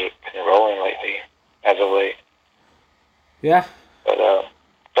Lakers have been rolling lately, as of late. Yeah. But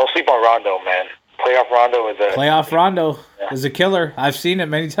don't sleep on Rondo, man. Playoff Rondo is a killer. I've seen it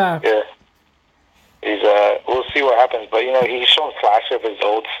many times. Yeah. We'll see what happens, but he's shown flashes of his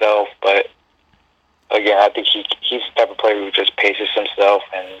old self, but again, I think he's the type of player who just paces himself,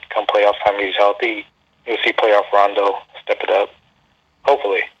 and come playoff time, he's healthy. You'll see playoff Rondo step it up.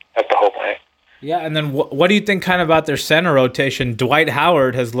 Hopefully, that's the hope, right? Yeah, and then what do you think kind of about their center rotation? Dwight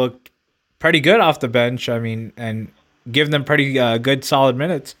Howard has looked pretty good off the bench. I mean, and given them pretty good, solid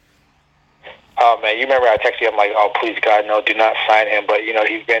minutes. Oh, man, you remember I texted you, I'm like, oh, please, God, no, do not sign him. But,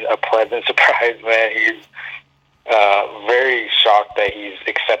 he's been a pleasant surprise, man. He's very shocked that he's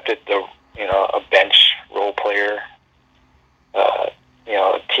accepted a bench role player,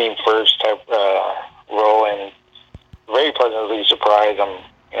 team first type role, and very pleasantly surprised. I'm,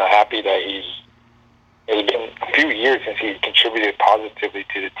 happy that it's been a few years since he contributed positively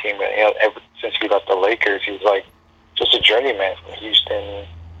to the team. And, ever since he left the Lakers, he was like just a journeyman from Houston,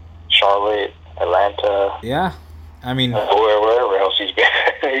 Charlotte, Atlanta. Yeah, I mean, wherever else he's been.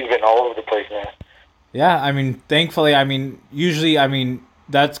 He's been all over the place, man. Yeah, I mean, thankfully, usually,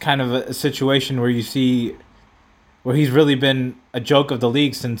 that's kind of a situation where you see where he's really been a joke of the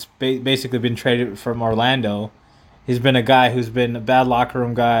league since basically been traded from Orlando. He's been a guy who's been a bad locker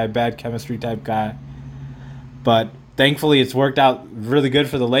room guy, bad chemistry type guy. But thankfully, it's worked out really good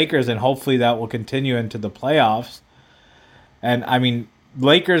for the Lakers, and hopefully that will continue into the playoffs. And,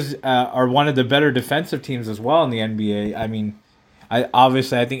 Lakers are one of the better defensive teams as well in the NBA.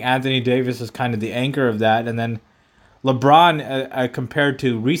 I think Anthony Davis is kind of the anchor of that, and then LeBron, compared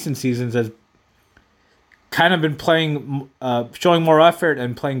to recent seasons, has kind of been playing, showing more effort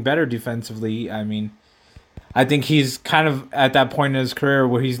and playing better defensively. I think he's kind of at that point in his career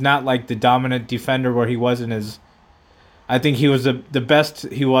where he's not like the dominant defender where he was in his. I think he was the best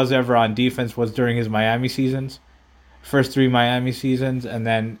he was ever on defense was during his Miami seasons. First 3 Miami seasons, and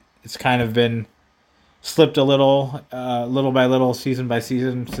then it's kind of been slipped a little by little, season by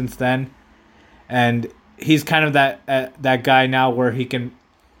season since then. And he's kind of that guy now where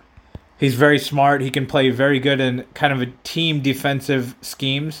he's very smart. He can play very good in kind of a team defensive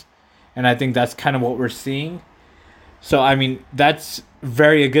schemes, and I think that's kind of what we're seeing. So that's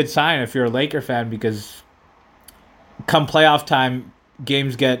a good sign if you're a Laker fan, because come playoff time,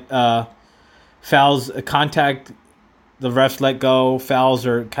 games get fouls, contact. The refs let go. Fouls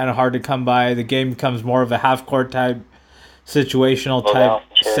are kind of hard to come by. The game becomes more of a half-court type, situational type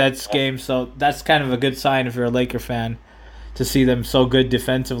sets game. So that's kind of a good sign if you're a Laker fan to see them so good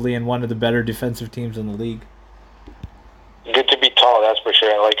defensively and one of the better defensive teams in the league. Good to be tall, that's for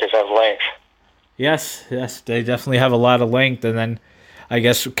sure, and Lakers have length. Yes, they definitely have a lot of length. And then I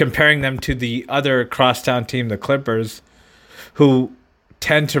guess comparing them to the other crosstown team, the Clippers, who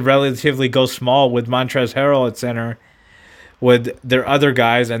tend to relatively go small with Montrezl Harrell at center, with their other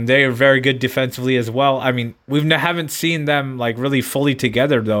guys, and they are very good defensively as well. We haven't seen them like really fully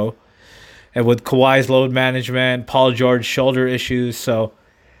together though, and with Kawhi's load management, Paul George shoulder issues. So,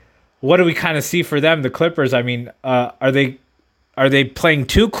 what do we kind of see for them, the Clippers? I mean, are they playing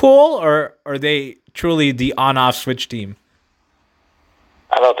too cool, or are they truly the on-off switch team?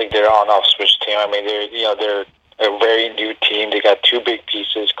 I don't think they're on-off switch team. I mean, they're a very new team. They got two big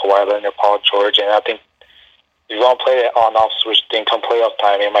pieces, Kawhi Leonard, Paul George, and I think if you want to play that on-off switch thing come playoff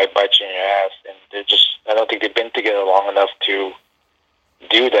time, it might bite you in your ass. And I don't think they've been together long enough to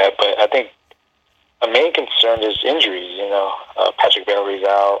do that. But I think a main concern is injuries. Patrick Beverly's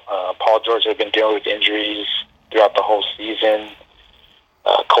out. Paul George has been dealing with injuries throughout the whole season.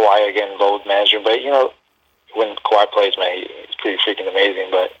 Kawhi, again, load management. But, when Kawhi plays, man, he's pretty freaking amazing.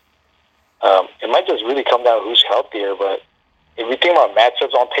 But it might just really come down to who's healthier. But if we think about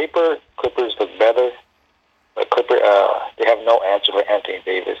matchups on paper, Clippers look better. But they have no answer for Anthony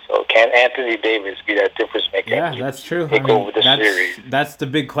Davis. So can Anthony Davis be that difference maker? Yeah, that's true. Take over the series. That's the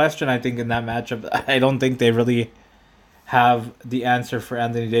big question, I think, in that matchup. I don't think they really have the answer for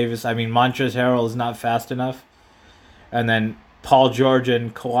Anthony Davis. I mean, Montrezl Harrell is not fast enough. And then Paul George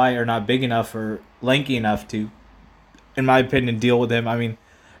and Kawhi are not big enough or lanky enough to, in my opinion, deal with him. I mean,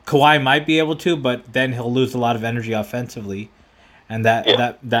 Kawhi might be able to, but then he'll lose a lot of energy offensively. And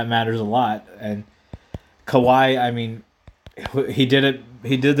that matters a lot. And Kawhi, I mean, he did it.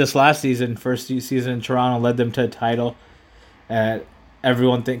 He did this last season, first season in Toronto, led them to a title.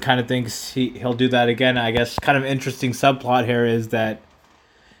 Everyone kind of thinks he'll do that again. I guess kind of interesting subplot here is that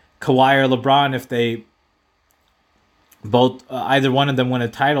Kawhi or LeBron, if they both either one of them win a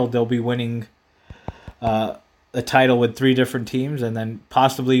title, they'll be winning a title with three different teams, and then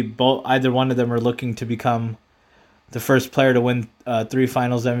possibly either one of them are looking to become the first player to win three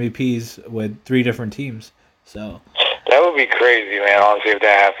Finals MVPs with three different teams. So that would be crazy, man. Honestly, if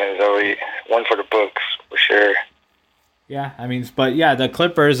that happens, that would be one for the books for sure. Yeah, I mean, but yeah, the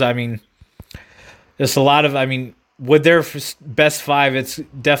Clippers. I mean, there's a lot of. I mean, with their best five, it's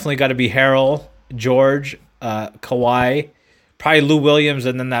definitely got to be Harrell, George, Kawhi, probably Lou Williams,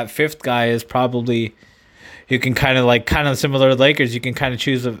 and then that fifth guy is probably. You can kind of similar to Lakers. You can kind of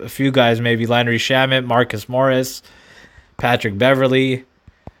choose a few guys, maybe Landry Shamet, Marcus Morris, Patrick Beverly.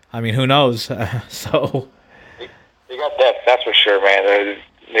 I mean, who knows? So they got depth, that's for sure, man.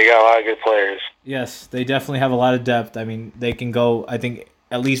 They got a lot of good players. Yes, they definitely have a lot of depth. I mean, they can go, I think,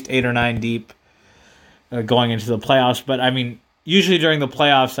 at least 8 or 9 deep going into the playoffs. But I mean, usually during the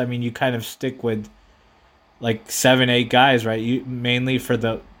playoffs, I mean, you kind of stick with like 7, 8 guys, right? You mainly for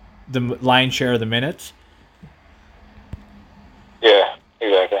the line share of the minutes. Yeah,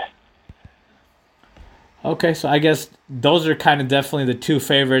 exactly. Okay, so I guess those are kind of definitely the two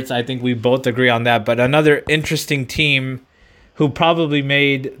favorites. I think we both agree on that. But another interesting team who probably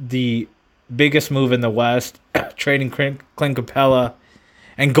made the biggest move in the West, trading Clint Capella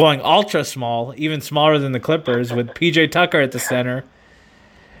and going ultra small, even smaller than the Clippers, with PJ Tucker at the center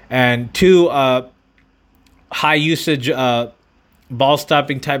and two high usage ball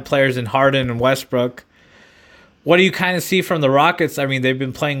stopping type players in Harden and Westbrook. What do you kind of see from the Rockets? I mean, they've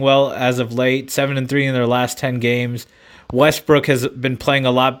been playing well as of late, 7-3 in their last 10 games. Westbrook has been playing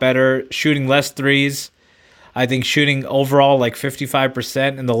a lot better, shooting less threes. I think shooting overall like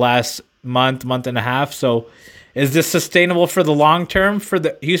 55% in the last month and a half. So is this sustainable for the long term for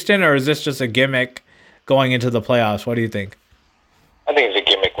the Houston, or is this just a gimmick going into the playoffs? What do you think? I think it's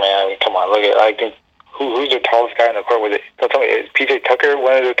a gimmick, man. I mean, come on, look at. I think who's their tallest guy on the court? Don't tell me, is PJ Tucker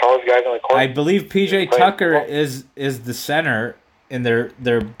one of their tallest guys on the court? I believe PJ Tucker is the center in their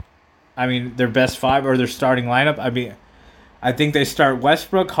best five or their starting lineup. I mean, I think they start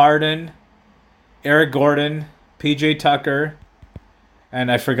Westbrook, Harden, Eric Gordon, PJ Tucker,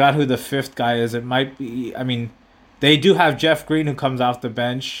 and I forgot who the fifth guy is. It might be. I mean, they do have Jeff Green who comes off the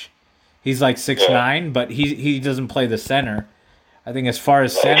bench. He's like 6'9", but he doesn't play the center. I think as far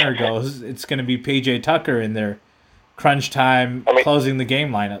as center goes, it's going to be PJ Tucker in their crunch time, closing the game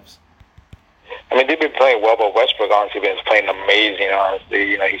lineups. I mean, they've been playing well, but Westbrook honestly been playing amazing.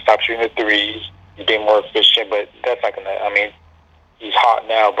 Honestly, he stopped shooting the threes. He's being more efficient, but that's not gonna. I mean, he's hot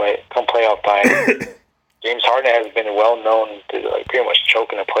now, but come playoff time, James Harden has been well known to pretty much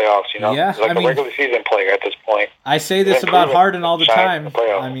choke in the playoffs. Yeah, he's like a regular season player at this point. I say this about Harden all the time.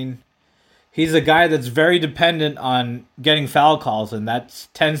 I mean, he's a guy that's very dependent on getting foul calls, and that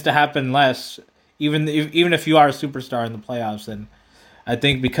tends to happen less, even if you are a superstar in the playoffs. And I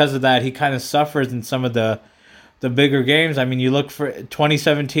think because of that, he kind of suffers in some of the bigger games. I mean, you look for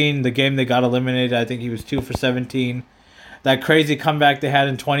 2017, the game they got eliminated. I think he was 2 for 17. That crazy comeback they had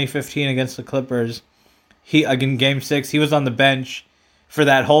in 2015 against the Clippers. Again, Game 6, he was on the bench for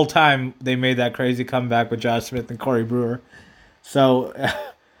that whole time. They made that crazy comeback with Josh Smith and Corey Brewer. So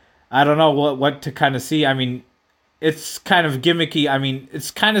I don't know what to kind of see. I mean, it's kind of gimmicky. I mean,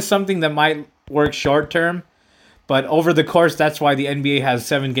 it's kind of something that might work short term, but over the course, that's why the NBA has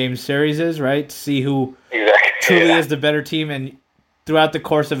 7 game series, right? To see who truly is the better team, and throughout the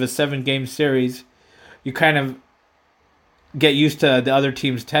course of a 7 game series, you kind of get used to the other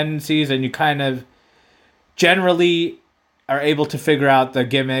team's tendencies, and you kind of generally are able to figure out the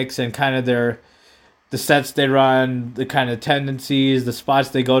gimmicks and kind of the sets they run, the kind of tendencies, the spots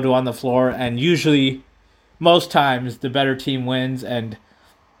they go to on the floor, and usually, most times, the better team wins, and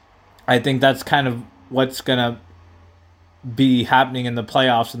I think that's kind of what's gonna be happening in the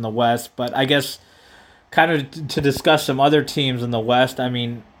playoffs in the West. But I guess kind of to discuss some other teams in the West, I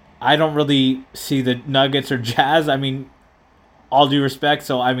mean, I don't really see the Nuggets or Jazz. I mean, all due respect,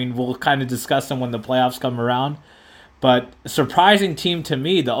 so I mean, we'll kind of discuss them when the playoffs come around. But surprising team to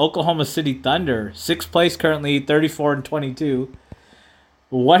me, the Oklahoma City Thunder, 6th place currently, 34-22.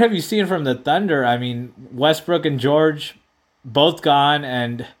 What have you seen from the Thunder? I mean, Westbrook and George, both gone,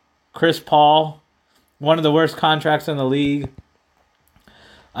 and Chris Paul, one of the worst contracts in the league.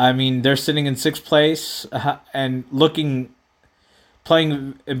 I mean, they're sitting in 6th place and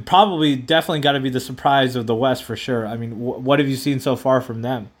playing, and probably definitely got to be the surprise of the West for sure. I mean, what have you seen so far from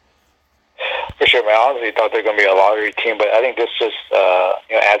them? For sure, man. I honestly thought they were going to be a lottery team, but I think this just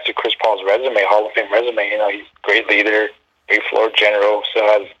adds to Chris Paul's resume, Hall of Fame resume. He's a great leader, great floor general, still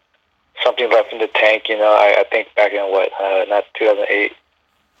has something left in the tank. I think back in not 2008.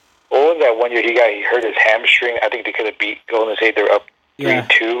 What was that one year he hurt his hamstring? I think they could have beat Golden State. They were up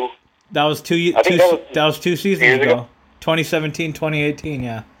 3-2. That was that was 2 seasons ago. 2017, 2018,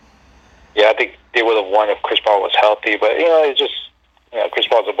 yeah. Yeah, I think they would have won if Chris Paul was healthy, but it's just Chris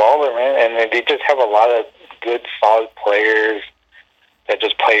Paul's a baller, man, and they just have a lot of good, solid players that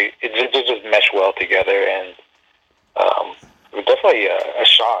just play. It just mesh well together, and it was definitely a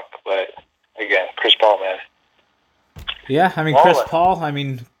shock. But again, Chris Paul, man. Yeah, I mean, Chris Paul, I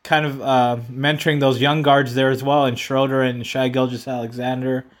mean, kind of mentoring those young guards there as well, and Schroeder and Shai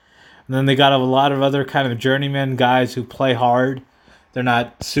Gilgeous-Alexander. And then they got a lot of other kind of journeyman guys who play hard. They're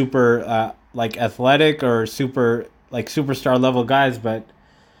not super athletic or superstar level guys, but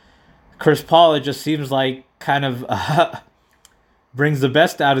Chris Paul, it just seems like kind of brings the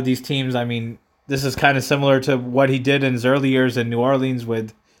best out of these teams. I mean, this is kind of similar to what he did in his early years in New Orleans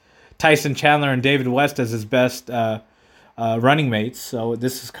with Tyson Chandler and David West as his best running mates. So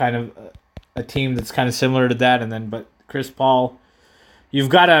this is kind of a team that's kind of similar to that. But Chris Paul, you've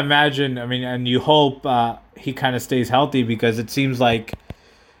got to imagine, I mean, and you hope he kind of stays healthy, because it seems like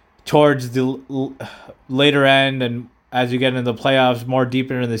towards the later end and as you get into the playoffs, more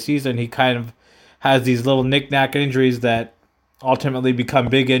deeper in the season, he kind of has these little knick-knack injuries that ultimately become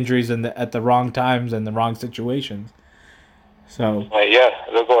big injuries at the wrong times and the wrong situations. So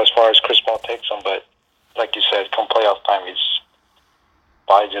they'll go as far as Chris Paul takes them, but like you said, come playoff time, his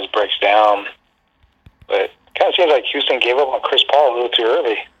body just breaks down. But it kind of seems like Houston gave up on Chris Paul a little too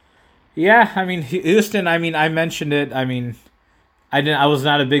early. Yeah, I mean, Houston, I mean, I mentioned it. I mean, I was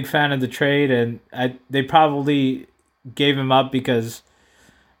not a big fan of the trade, and they probably gave him up because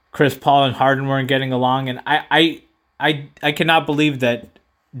Chris Paul and Harden weren't getting along, and I cannot believe that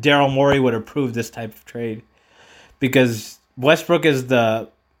Daryl Morey would approve this type of trade, because Westbrook is the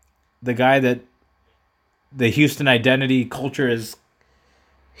guy that the Houston identity culture is.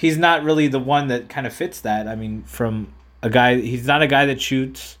 He's not really the one that kind of fits that. I mean, he's not a guy that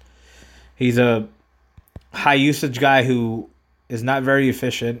shoots. He's a high usage guy who is not very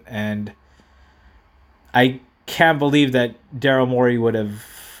efficient, and I can't believe that Daryl Morey would have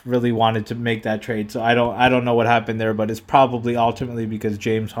really wanted to make that trade. So I don't know what happened there, but it's probably ultimately because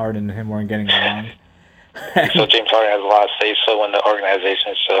James Harden and him weren't getting along. So James Harden has a lot of say so in the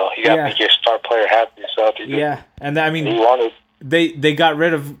organization, so you got to make your star player happy. So and I mean, they got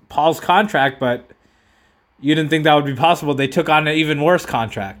rid of Paul's contract, but you didn't think that would be possible. They took on an even worse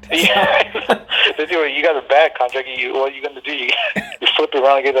contract. Yeah, you got a bad contract. What are you going to do? You flip it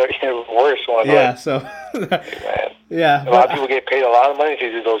around and get a worse one. Yeah, a lot of people get paid a lot of money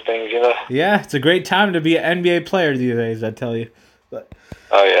to do those things, Yeah, it's a great time to be an NBA player these days, I tell you. Oh,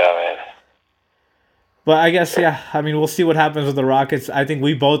 yeah, man. But I guess, I mean, we'll see what happens with the Rockets. I think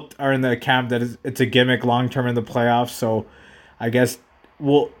we both are in the camp that it's a gimmick long-term in the playoffs, so I guess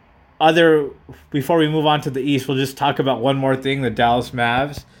before we move on to the East, we'll just talk about one more thing, the Dallas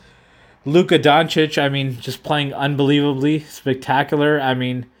Mavs. Luka Doncic, I mean, just playing unbelievably spectacular. I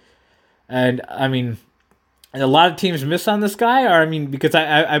mean, a lot of teams miss on this guy, because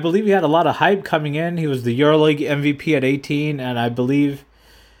I believe he had a lot of hype coming in. He was the EuroLeague MVP at 18, and I believe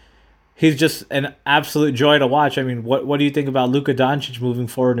he's just an absolute joy to watch. I mean, what do you think about Luka Doncic moving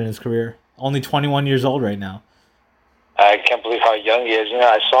forward in his career? Only 21 years old right now. I can't believe how young he is. You know,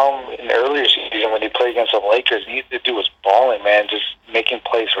 I saw him in the earlier season when he played against the Lakers. The dude was balling, man, just making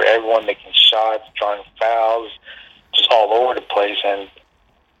plays for everyone, making shots, drawing fouls, just all over the place. And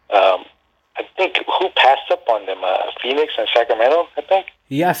I think who passed up on them? Phoenix and Sacramento, I think.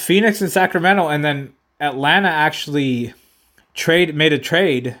 Yeah, Phoenix and Sacramento, and then Atlanta actually made a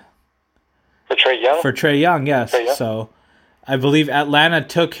trade for Trae Young. For Trae Young, yes. Trae Young? So I believe Atlanta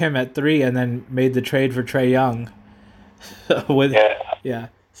took him at 3 and then made the trade for Trae Young. So Trae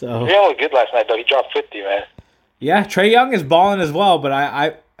Young was good last night, though. He dropped 50, man. Yeah, Trae Young is balling as well,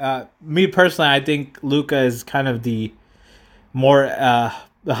 but me personally, I think Luka is kind of the more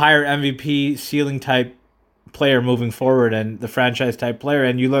the higher MVP ceiling type player moving forward and the franchise type player.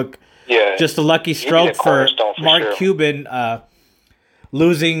 And you look just a lucky stroke for Mark Cuban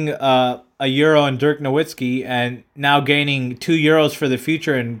losing a Euro and Dirk Nowitzki and now gaining 2 Euros for the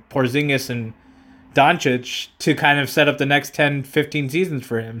future in Porzingis and Doncic to kind of set up the next 10, 15 seasons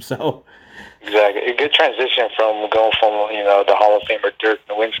for him. So exactly. A good transition from going from, the Hall of Famer Dirk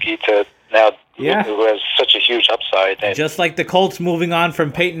Nowitzki to now who has such a huge upside. And just like the Colts moving on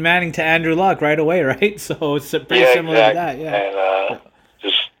from Peyton Manning to Andrew Luck right away, right? So it's pretty similar to that, yeah. And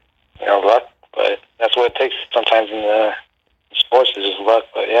just, luck. But that's what it takes sometimes in sports is just luck.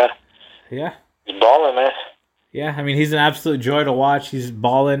 But, yeah. Yeah. He's balling, man. Yeah, I mean, he's an absolute joy to watch. He's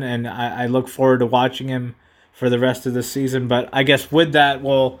balling, and I look forward to watching him for the rest of the season. But I guess with that,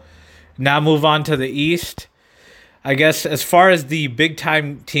 we'll now move on to the East. I guess as far as the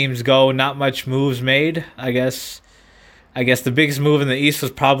big-time teams go, not much moves made. I guess the biggest move in the East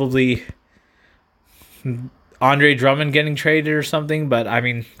was probably Andre Drummond getting traded or something. But, I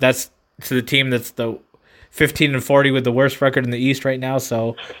mean, that's to the team that's the 15-40 with the worst record in the East right now,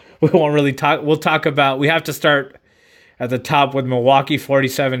 so we won't really talk. We'll talk about. We have to start at the top with Milwaukee,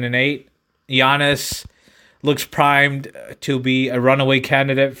 47-8. Giannis looks primed to be a runaway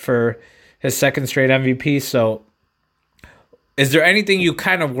candidate for his second straight MVP. So, is there anything you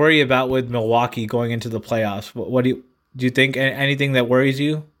kind of worry about with Milwaukee going into the playoffs? What do you think? Anything that worries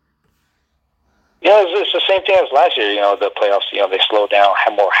you? Yeah, it's the same thing as last year. The playoffs. They slowed down,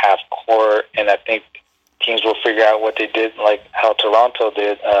 had more half court, and I think teams will figure out what they did, like how Toronto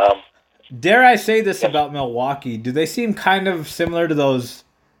did. Dare I say this about Milwaukee? Do they seem kind of similar to those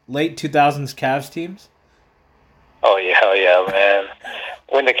late 2000s Cavs teams? Oh, yeah, hell yeah, man.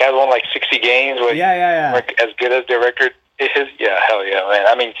 When the Cavs won like 60 games, as good as their record is, yeah, hell yeah, man.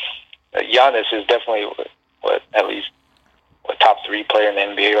 I mean, Giannis is definitely, at least top 3 player in the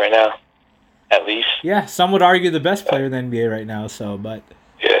NBA right now, at least. Yeah, some would argue the best player in the NBA right now, but...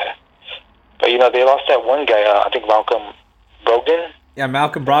 Yeah. But, they lost that one guy, I think Malcolm Brogdon. Yeah,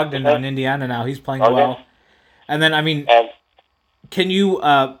 Malcolm Brogdon on Indiana now. He's playing well. And then, I mean, can you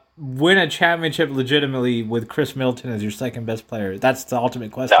win a championship legitimately with Chris Middleton as your second best player? That's the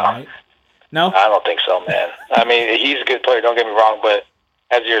ultimate question, right? No? I don't think so, man. I mean, he's a good player, don't get me wrong, but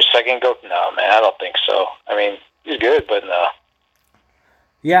as your second no, man, I don't think so. I mean, he's good, but no.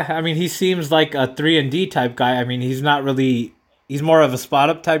 Yeah, I mean, he seems like a 3-and-D type guy. I mean, he's not really... He's more of a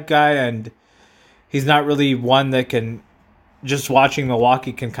spot-up type guy, and he's not really one that can... Just watching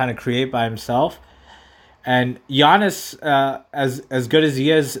Milwaukee can kind of create by himself. And Giannis, as good as he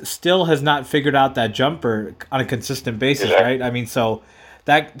is, still has not figured out that jumper on a consistent basis, right? I mean, so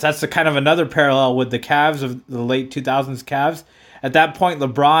that's a kind of another parallel with the Cavs of the late 2000s Cavs. At that point,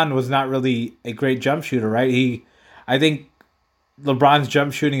 LeBron was not really a great jump shooter, right? I think LeBron's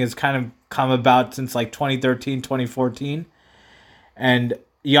jump shooting has kind of come about since like 2013, 2014. And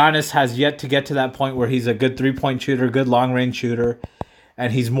Giannis has yet to get to that point where he's a good 3-point shooter, good long-range shooter,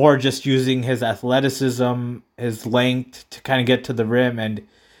 and he's more just using his athleticism, his length to kind of get to the rim, and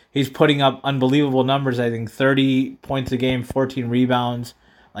he's putting up unbelievable numbers. I think 30 points a game, 14 rebounds,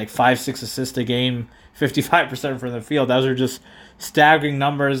 like 5-6 assists a game, 55% from the field. Those are just staggering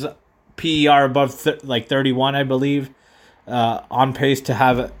numbers. PER above 31, I believe, on pace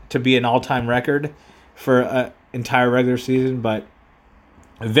to be an all-time record for an entire regular season, but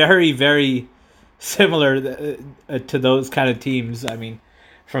very, very similar to those kind of teams. I mean,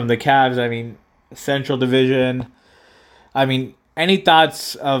 from the Cavs, I mean, Central Division. I mean, any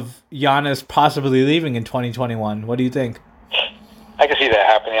thoughts of Giannis possibly leaving in 2021? What do you think? I can see that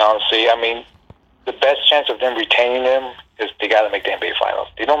happening, honestly. I mean, the best chance of them retaining him is they got to make the NBA Finals.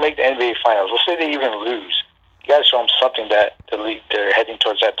 They don't make the NBA Finals. Let's say they even lose. You got to show them something that they're heading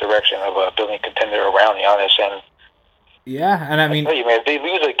towards that direction of building a contender around Giannis. And yeah, and I mean, tell you, man, if they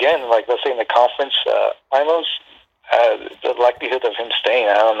lose again, like let's say in the conference finals, the likelihood of him staying,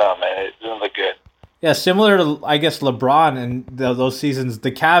 I don't know, man. Yeah, similar to I guess LeBron and those seasons,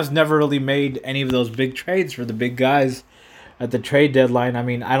 the Cavs never really made any of those big trades for the big guys at the trade deadline. I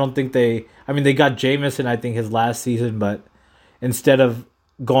mean, I don't think they. I mean, they got Jamison, I think, his last season, but instead of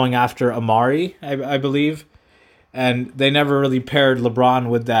going after Amari, I believe, and they never really paired LeBron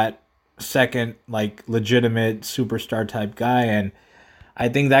with that second like legitimate superstar type guy, and I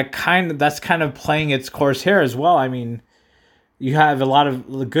think that's kind of playing its course here as well. I mean, you have a lot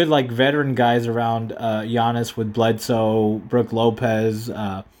of good like veteran guys around Giannis with Bledsoe, Brooke Lopez,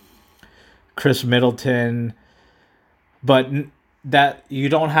 Chris Middleton, but that you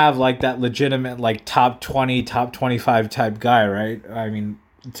don't have like that legitimate like top 20, top 25 type guy, right? I mean,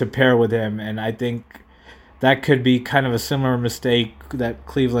 to pair with him, and I think that could be kind of a similar mistake that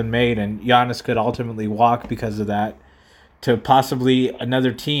Cleveland made, and Giannis could ultimately walk because of that to possibly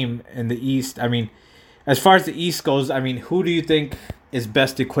another team in the East. I mean, as far as the East goes, I mean, who do you think is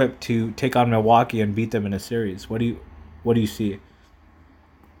best equipped to take on Milwaukee and beat them in a series? What do you see?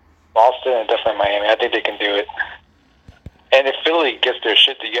 Boston and definitely Miami. I think they can do it. And if Philly gets their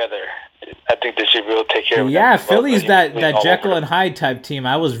shit together, I think they should be able to take care of it. Yeah, Philly's that Jekyll and Hyde type team.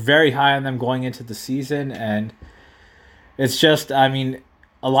 I was very high on them going into the season, and it's just, I mean,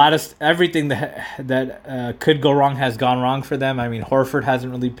 a lot of everything that could go wrong has gone wrong for them. I mean, Horford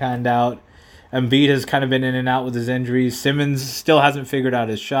hasn't really panned out. Embiid has kind of been in and out with his injuries. Simmons still hasn't figured out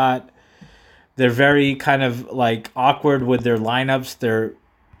his shot. They're very kind of like awkward with their lineups. They're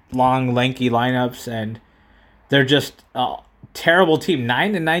long, lanky lineups, and they're just a terrible team.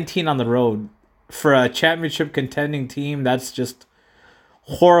 9-19 on the road for a championship contending team. That's just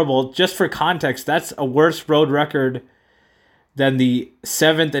horrible. Just for context, that's a worse road record than the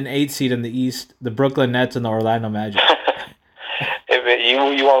 7th and 8th seed in the East, the Brooklyn Nets and the Orlando Magic.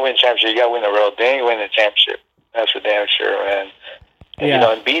 If you want to win a championship, you got to win the road. They ain't winning the championship. That's for damn sure, man. And,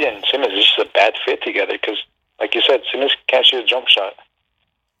 yeah. Embiid and Simmons is just a bad fit together because, like you said, Simmons can't shoot a jump shot.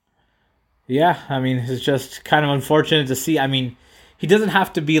 Yeah, I mean, it's just kind of unfortunate to see. I mean, he doesn't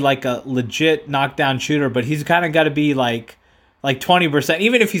have to be like a legit knockdown shooter, but he's kind of got to be like 20%,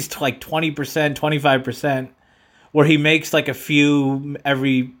 even if he's like 20%, 25%, where he makes like a few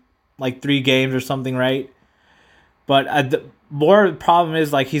every like 3 games or something, right? But the more problem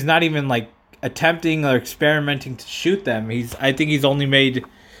is like he's not even like attempting or experimenting to shoot them. I think he's only made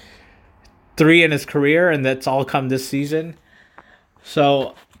 3 in his career, and that's all come this season.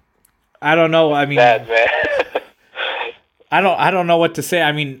 So I don't know. I mean, bad, man. I don't know what to say.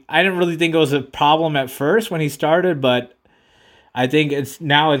 I mean, I didn't really think it was a problem at first when he started, but I think it's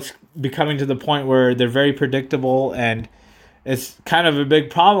becoming to the point where they're very predictable, and it's kind of a big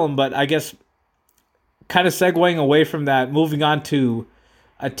problem. But I guess kind of segueing away from that, moving on to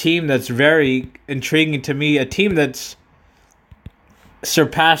a team that's very intriguing to me, a team that's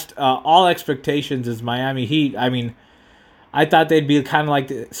surpassed all expectations is Miami Heat. I mean, I thought they'd be kind of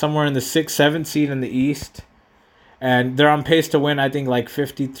like somewhere in the 6th, 7th seed in the East. And they're on pace to win, I think, like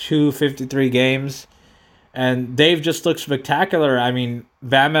 52, 53 games. And they've just looked spectacular. I mean,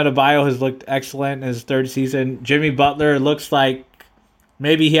 Bam Adebayo has looked excellent in his 3rd season. Jimmy Butler looks like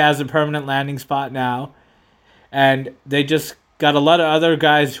maybe he has a permanent landing spot now. And they just got a lot of other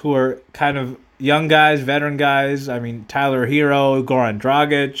guys who are kind of young guys, veteran guys. I mean, Tyler Hero, Goran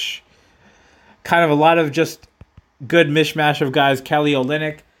Dragic. Kind of a lot of just good mishmash of guys, Kelly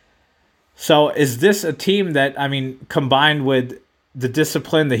Olynyk. So is this a team that, I mean, combined with the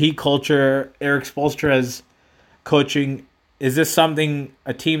discipline, the Heat culture, Eric Spoelstra's coaching, is this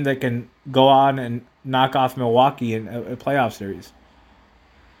a team that can go on and knock off Milwaukee in a playoff series?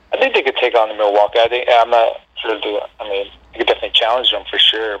 I think they could take on the Milwaukee. I'm not sure. You could definitely challenge them for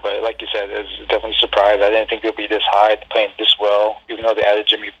sure. But like you said, it's definitely a surprise. I didn't think they'll be this high, playing this well, even though they added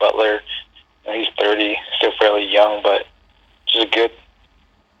Jimmy Butler. He's 30, still fairly young, but just a good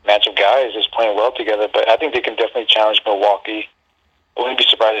match of guys just playing well together. But I think they can definitely challenge Milwaukee. I wouldn't be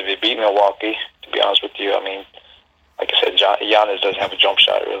surprised if they beat Milwaukee, to be honest with you. I mean, like I said, Giannis doesn't have a jump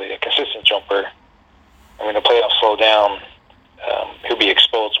shot, really, a consistent jumper. And when the playoffs slow down, he'll be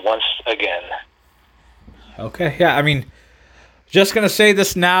exposed once again. Okay, yeah, I mean, just going to say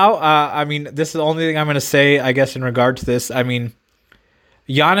this now. This is the only thing I'm going to say, I guess, in regard to this. I mean,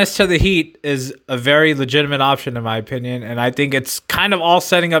 Giannis to the Heat is a very legitimate option, in my opinion, and I think it's kind of all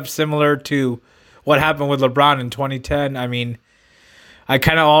setting up similar to what happened with LeBron in 2010. I mean, I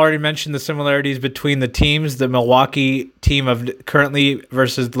kind of already mentioned the similarities between the teams, the Milwaukee team of currently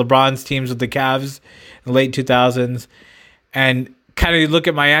versus LeBron's teams with the Cavs in the late 2000s, and kind of you look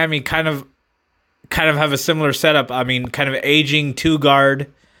at Miami, kind of have a similar setup. I mean, kind of aging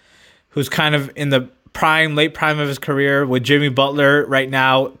 2-guard who's kind of in the late prime of his career with Jimmy Butler right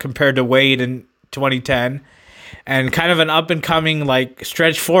now compared to Wade in 2010, and kind of an up and coming like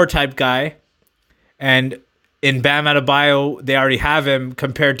stretch four type guy. And in Bam Adebayo, they already have him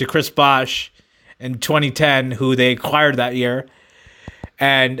compared to Chris Bosh in 2010, who they acquired that year.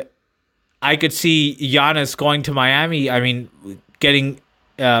 And I could see Giannis going to Miami. I mean, getting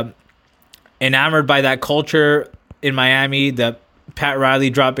enamored by that culture in Miami, the Pat Riley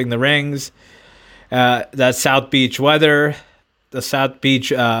dropping the rings, that South Beach weather, the South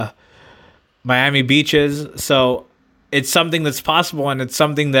Beach Miami beaches. So it's something that's possible, and it's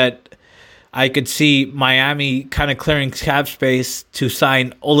something that I could see Miami kind of clearing cap space to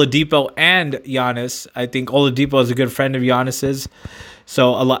sign Oladipo and Giannis. I think Oladipo is a good friend of Giannis's.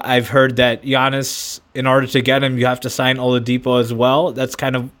 So I've heard that Giannis, in order to get him, you have to sign Oladipo as well. That's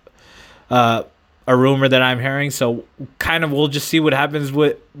kind of a rumor that I'm hearing. So kind of we'll just see what happens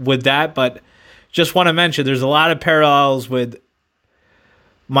with that. But just want to mention there's a lot of parallels with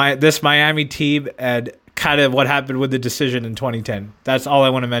this Miami team and kind of what happened with the decision in 2010. That's all I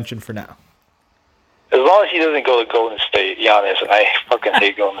want to mention for now. As long as he doesn't go to Golden State, Giannis, I fucking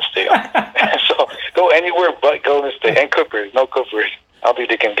hate Golden State. So go anywhere but Golden State and Clippers. No Clippers. I don't think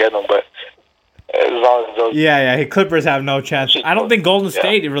they can get them, but as long as those... Yeah, Clippers have no chance. I don't think Golden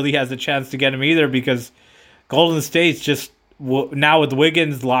State really has a chance to get him either, because Golden State's just, now with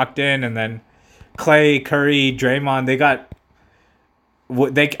Wiggins locked in, and then Clay, Curry, Draymond, they got...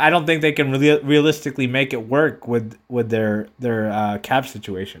 I don't think they can realistically make it work with their cap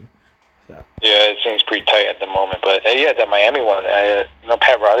situation. So. Yeah, it seems pretty tight at the moment. But that Miami one,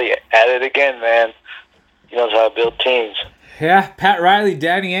 Pat Riley at it again, man. He knows how to build teams. Yeah, Pat Riley,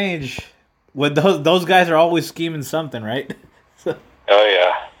 Danny Ainge. With those guys are always scheming something, right? Oh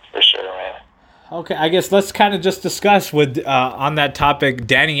yeah, for sure, man. Okay, I guess let's kind of just discuss with on that topic,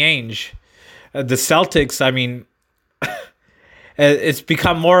 Danny Ainge, the Celtics. I mean, it's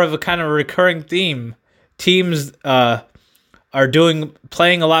become more of a kind of recurring theme. Teams are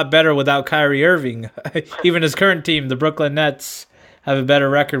playing a lot better without Kyrie Irving. Even his current team, the Brooklyn Nets, have a better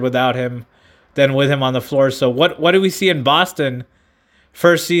record without him than with him on the floor. So what do we see in Boston?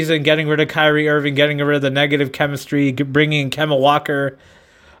 First season, getting rid of Kyrie Irving, getting rid of the negative chemistry, bringing in Kemba Walker.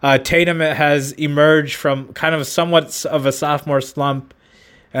 Tatum has emerged from kind of somewhat of a sophomore slump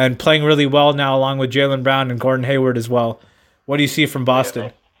and playing really well now, along with Jaylen Brown and Gordon Hayward as well. What do you see from Boston?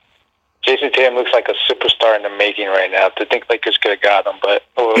 Yeah. Jason Tatum looks like a superstar in the making right now. To think Lakers could have got him, but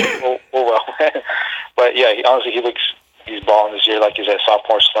oh well. But yeah, he's balling this year, like you said,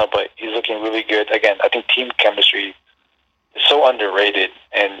 sophomore slump, but he's looking really good. Again, I think team chemistry is so underrated.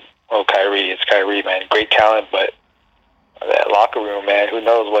 And Kyrie, it's Kyrie, man, great talent, but that locker room, man, who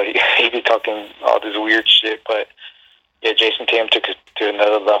knows what he be talking all this weird shit. But yeah, Jason Tatum took it to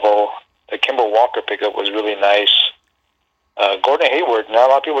another level. The Kemba Walker pickup was really nice. Gordon Hayward, not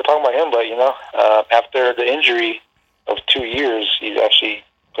a lot of people are talking about him, but, after the injury of 2 years, he's actually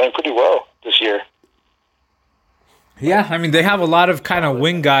playing pretty well this year. Yeah, I mean, they have a lot of kind of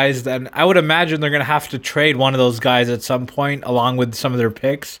wing guys, and I would imagine they're going to have to trade one of those guys at some point along with some of their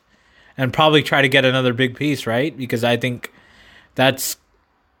picks and probably try to get another big piece, right? Because I think that's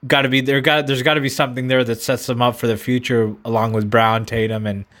got to be there's got to be something there that sets them up for the future along with Brown, Tatum,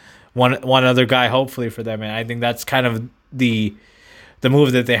 and one other guy hopefully for them. And I think that's kind of the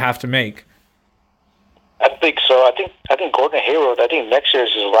move that they have to make. I think so. I think Gordon Hayward, I think next year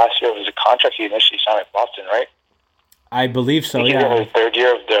is his last year of his contract he initially signed with Boston, right? I believe so, He's in his third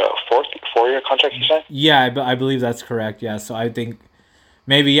year of the four-year contract he signed? Yeah, I believe that's correct, yeah. So I think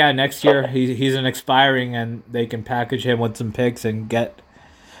maybe, next year he's an expiring and they can package him with some picks and get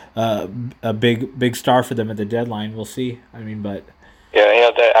a big star for them at the deadline. We'll see. I mean, but...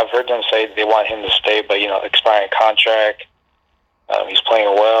 Yeah, I've heard them say they want him to stay, but, expiring contract. He's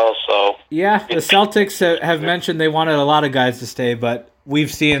playing well, so... Yeah, the Celtics have mentioned they wanted a lot of guys to stay, but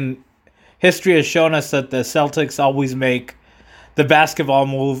we've seen... History has shown us that the Celtics always make the basketball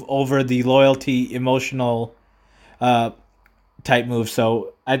move over the loyalty, emotional type move,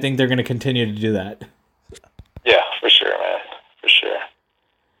 so I think they're going to continue to do that. Yeah, for sure, man. For sure.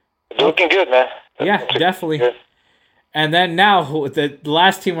 It's looking good, man. Yeah, definitely. Good. And then now, the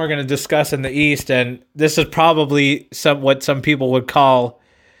last team we're going to discuss in the East, and this is probably what some people would call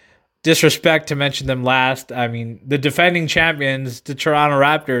disrespect to mention them last. I mean, the defending champions, the Toronto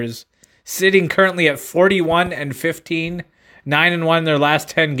Raptors, sitting currently at 41-15, 9-1 in their last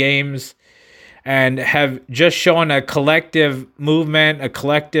 10 games, and have just shown a collective movement, a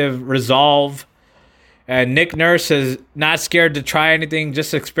collective resolve. And Nick Nurse is not scared to try anything,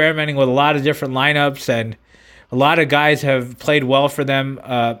 just experimenting with a lot of different lineups, and a lot of guys have played well for them,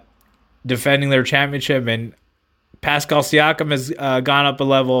 defending their championship. And Pascal Siakam has gone up a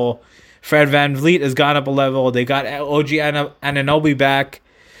level. Fred VanVleet has gone up a level. They got OG Anunoby back.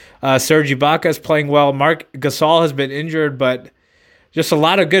 Serge Ibaka is playing well. Mark Gasol has been injured, but just a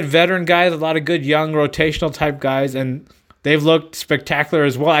lot of good veteran guys, a lot of good young rotational type guys, and they've looked spectacular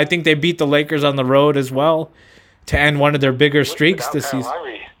as well. I think they beat the Lakers on the road as well to end one of their bigger streaks this season.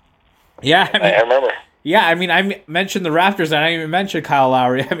 Yeah, I remember. Yeah, I mentioned the Raptors, and I didn't even mention Kyle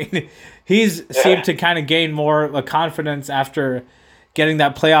Lowry. He's seemed to kind of gain more of a confidence after getting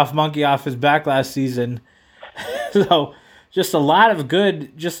that playoff monkey off his back last season. So, just a lot of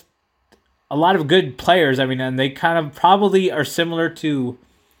good players. And they kind of probably are similar to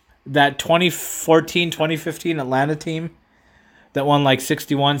that 2014, 2015 Atlanta team that won like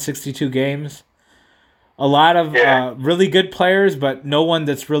 61, 62 games. A lot of really good players, but no one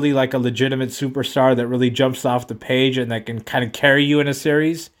that's really like a legitimate superstar that really jumps off the page and that can kind of carry you in a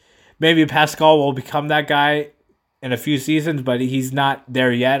series. Maybe Pascal will become that guy in a few seasons, but he's not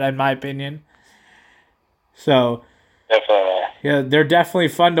there yet, in my opinion. So, definitely. Yeah, they're definitely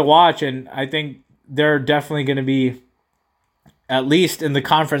fun to watch, and I think they're definitely going to be at least in the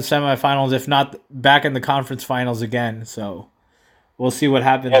conference semifinals, if not back in the conference finals again. So, we'll see what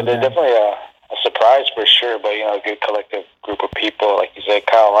happens. Yeah, they're definitely a surprise for sure, but a good collective group of people. Like you said,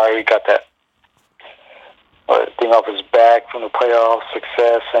 Kyle Lowry got that thing off his back from the playoff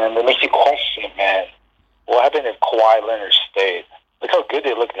success, and it makes you question, man, what happened if Kawhi Leonard stayed? Look how good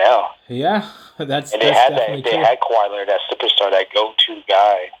they look now. Yeah, that's they had Kawhi Leonard, that superstar, that go-to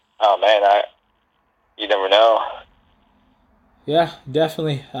guy. Oh man, you never know. Yeah,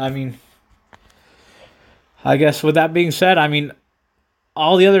 definitely. I guess with that being said,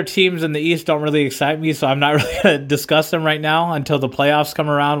 all the other teams in the East don't really excite me, so I'm not really going to discuss them right now until the playoffs come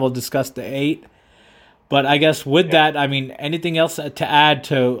around. We'll discuss the 8. But I guess with that, anything else to add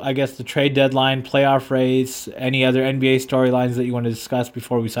to, the trade deadline, playoff race, any other NBA storylines that you want to discuss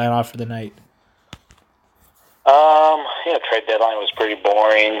before we sign off for the night? Trade deadline was pretty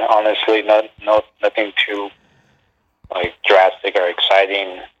boring, honestly. Nothing too drastic or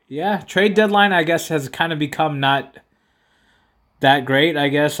exciting. Yeah, trade deadline, I guess, has kind of become not that great, I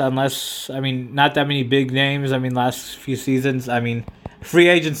guess, unless, not that many big names. Last few seasons, free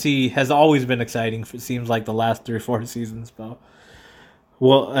agency has always been exciting. It seems like the last 3 or 4 seasons, but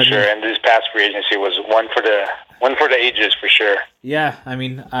and this past free agency was one for the ages for sure. Yeah,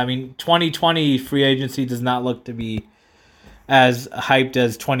 2020 free agency does not look to be as hyped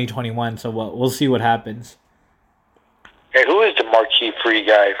as 2021. So we'll see what happens. Hey, who is the marquee free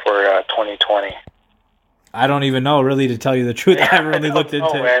guy for 2020? I don't even know, really, to tell you the truth. I haven't really looked into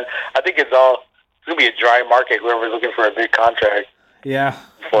it. Man. I think it's going to be a dry market, whoever's looking for a big contract. Yeah.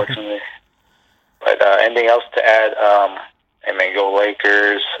 Unfortunately. But anything else to add? Go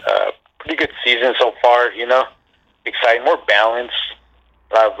Lakers. Pretty good season so far, Exciting, more balanced.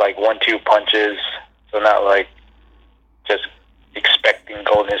 A lot of 1-2 punches. So not just expecting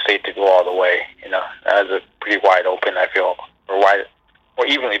Golden State to go all the way, That was a pretty wide open, I feel. Or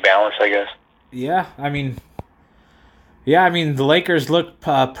evenly balanced, I guess. Yeah, the Lakers look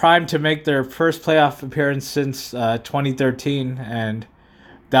primed to make their first playoff appearance since 2013, and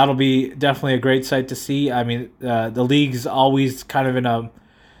that'll be definitely a great sight to see. The league's always kind of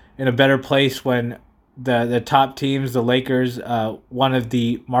in a better place when the top teams, the Lakers, one of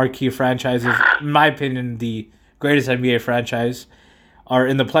the marquee franchises, in my opinion, the greatest NBA franchise, are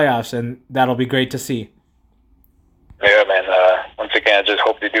in the playoffs, and that'll be great to see. Yeah, man. Once again, I just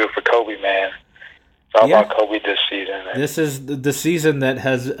hope they do it for Kobe, man. It's all about Kobe this season, man. This is the season that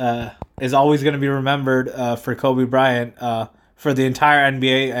is always going to be remembered for Kobe Bryant for the entire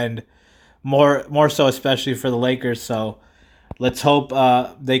NBA, and more so especially for the Lakers. So let's hope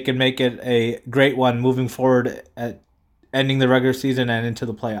they can make it a great one moving forward at ending the regular season and into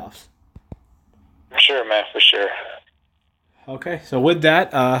the playoffs. For sure, man. For sure. Okay, so with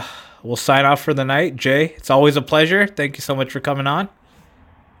that, we'll sign off for the night. Jay, it's always a pleasure. Thank you so much for coming on.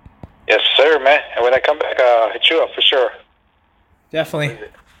 Yes, sir, man. And when I come back, I'll hit you up for sure. Definitely.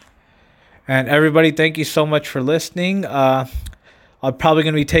 And everybody, thank you so much for listening. I'm probably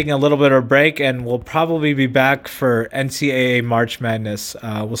going to be taking a little bit of a break, and we'll probably be back for NCAA March Madness.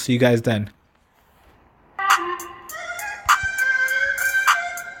 We'll see you guys then.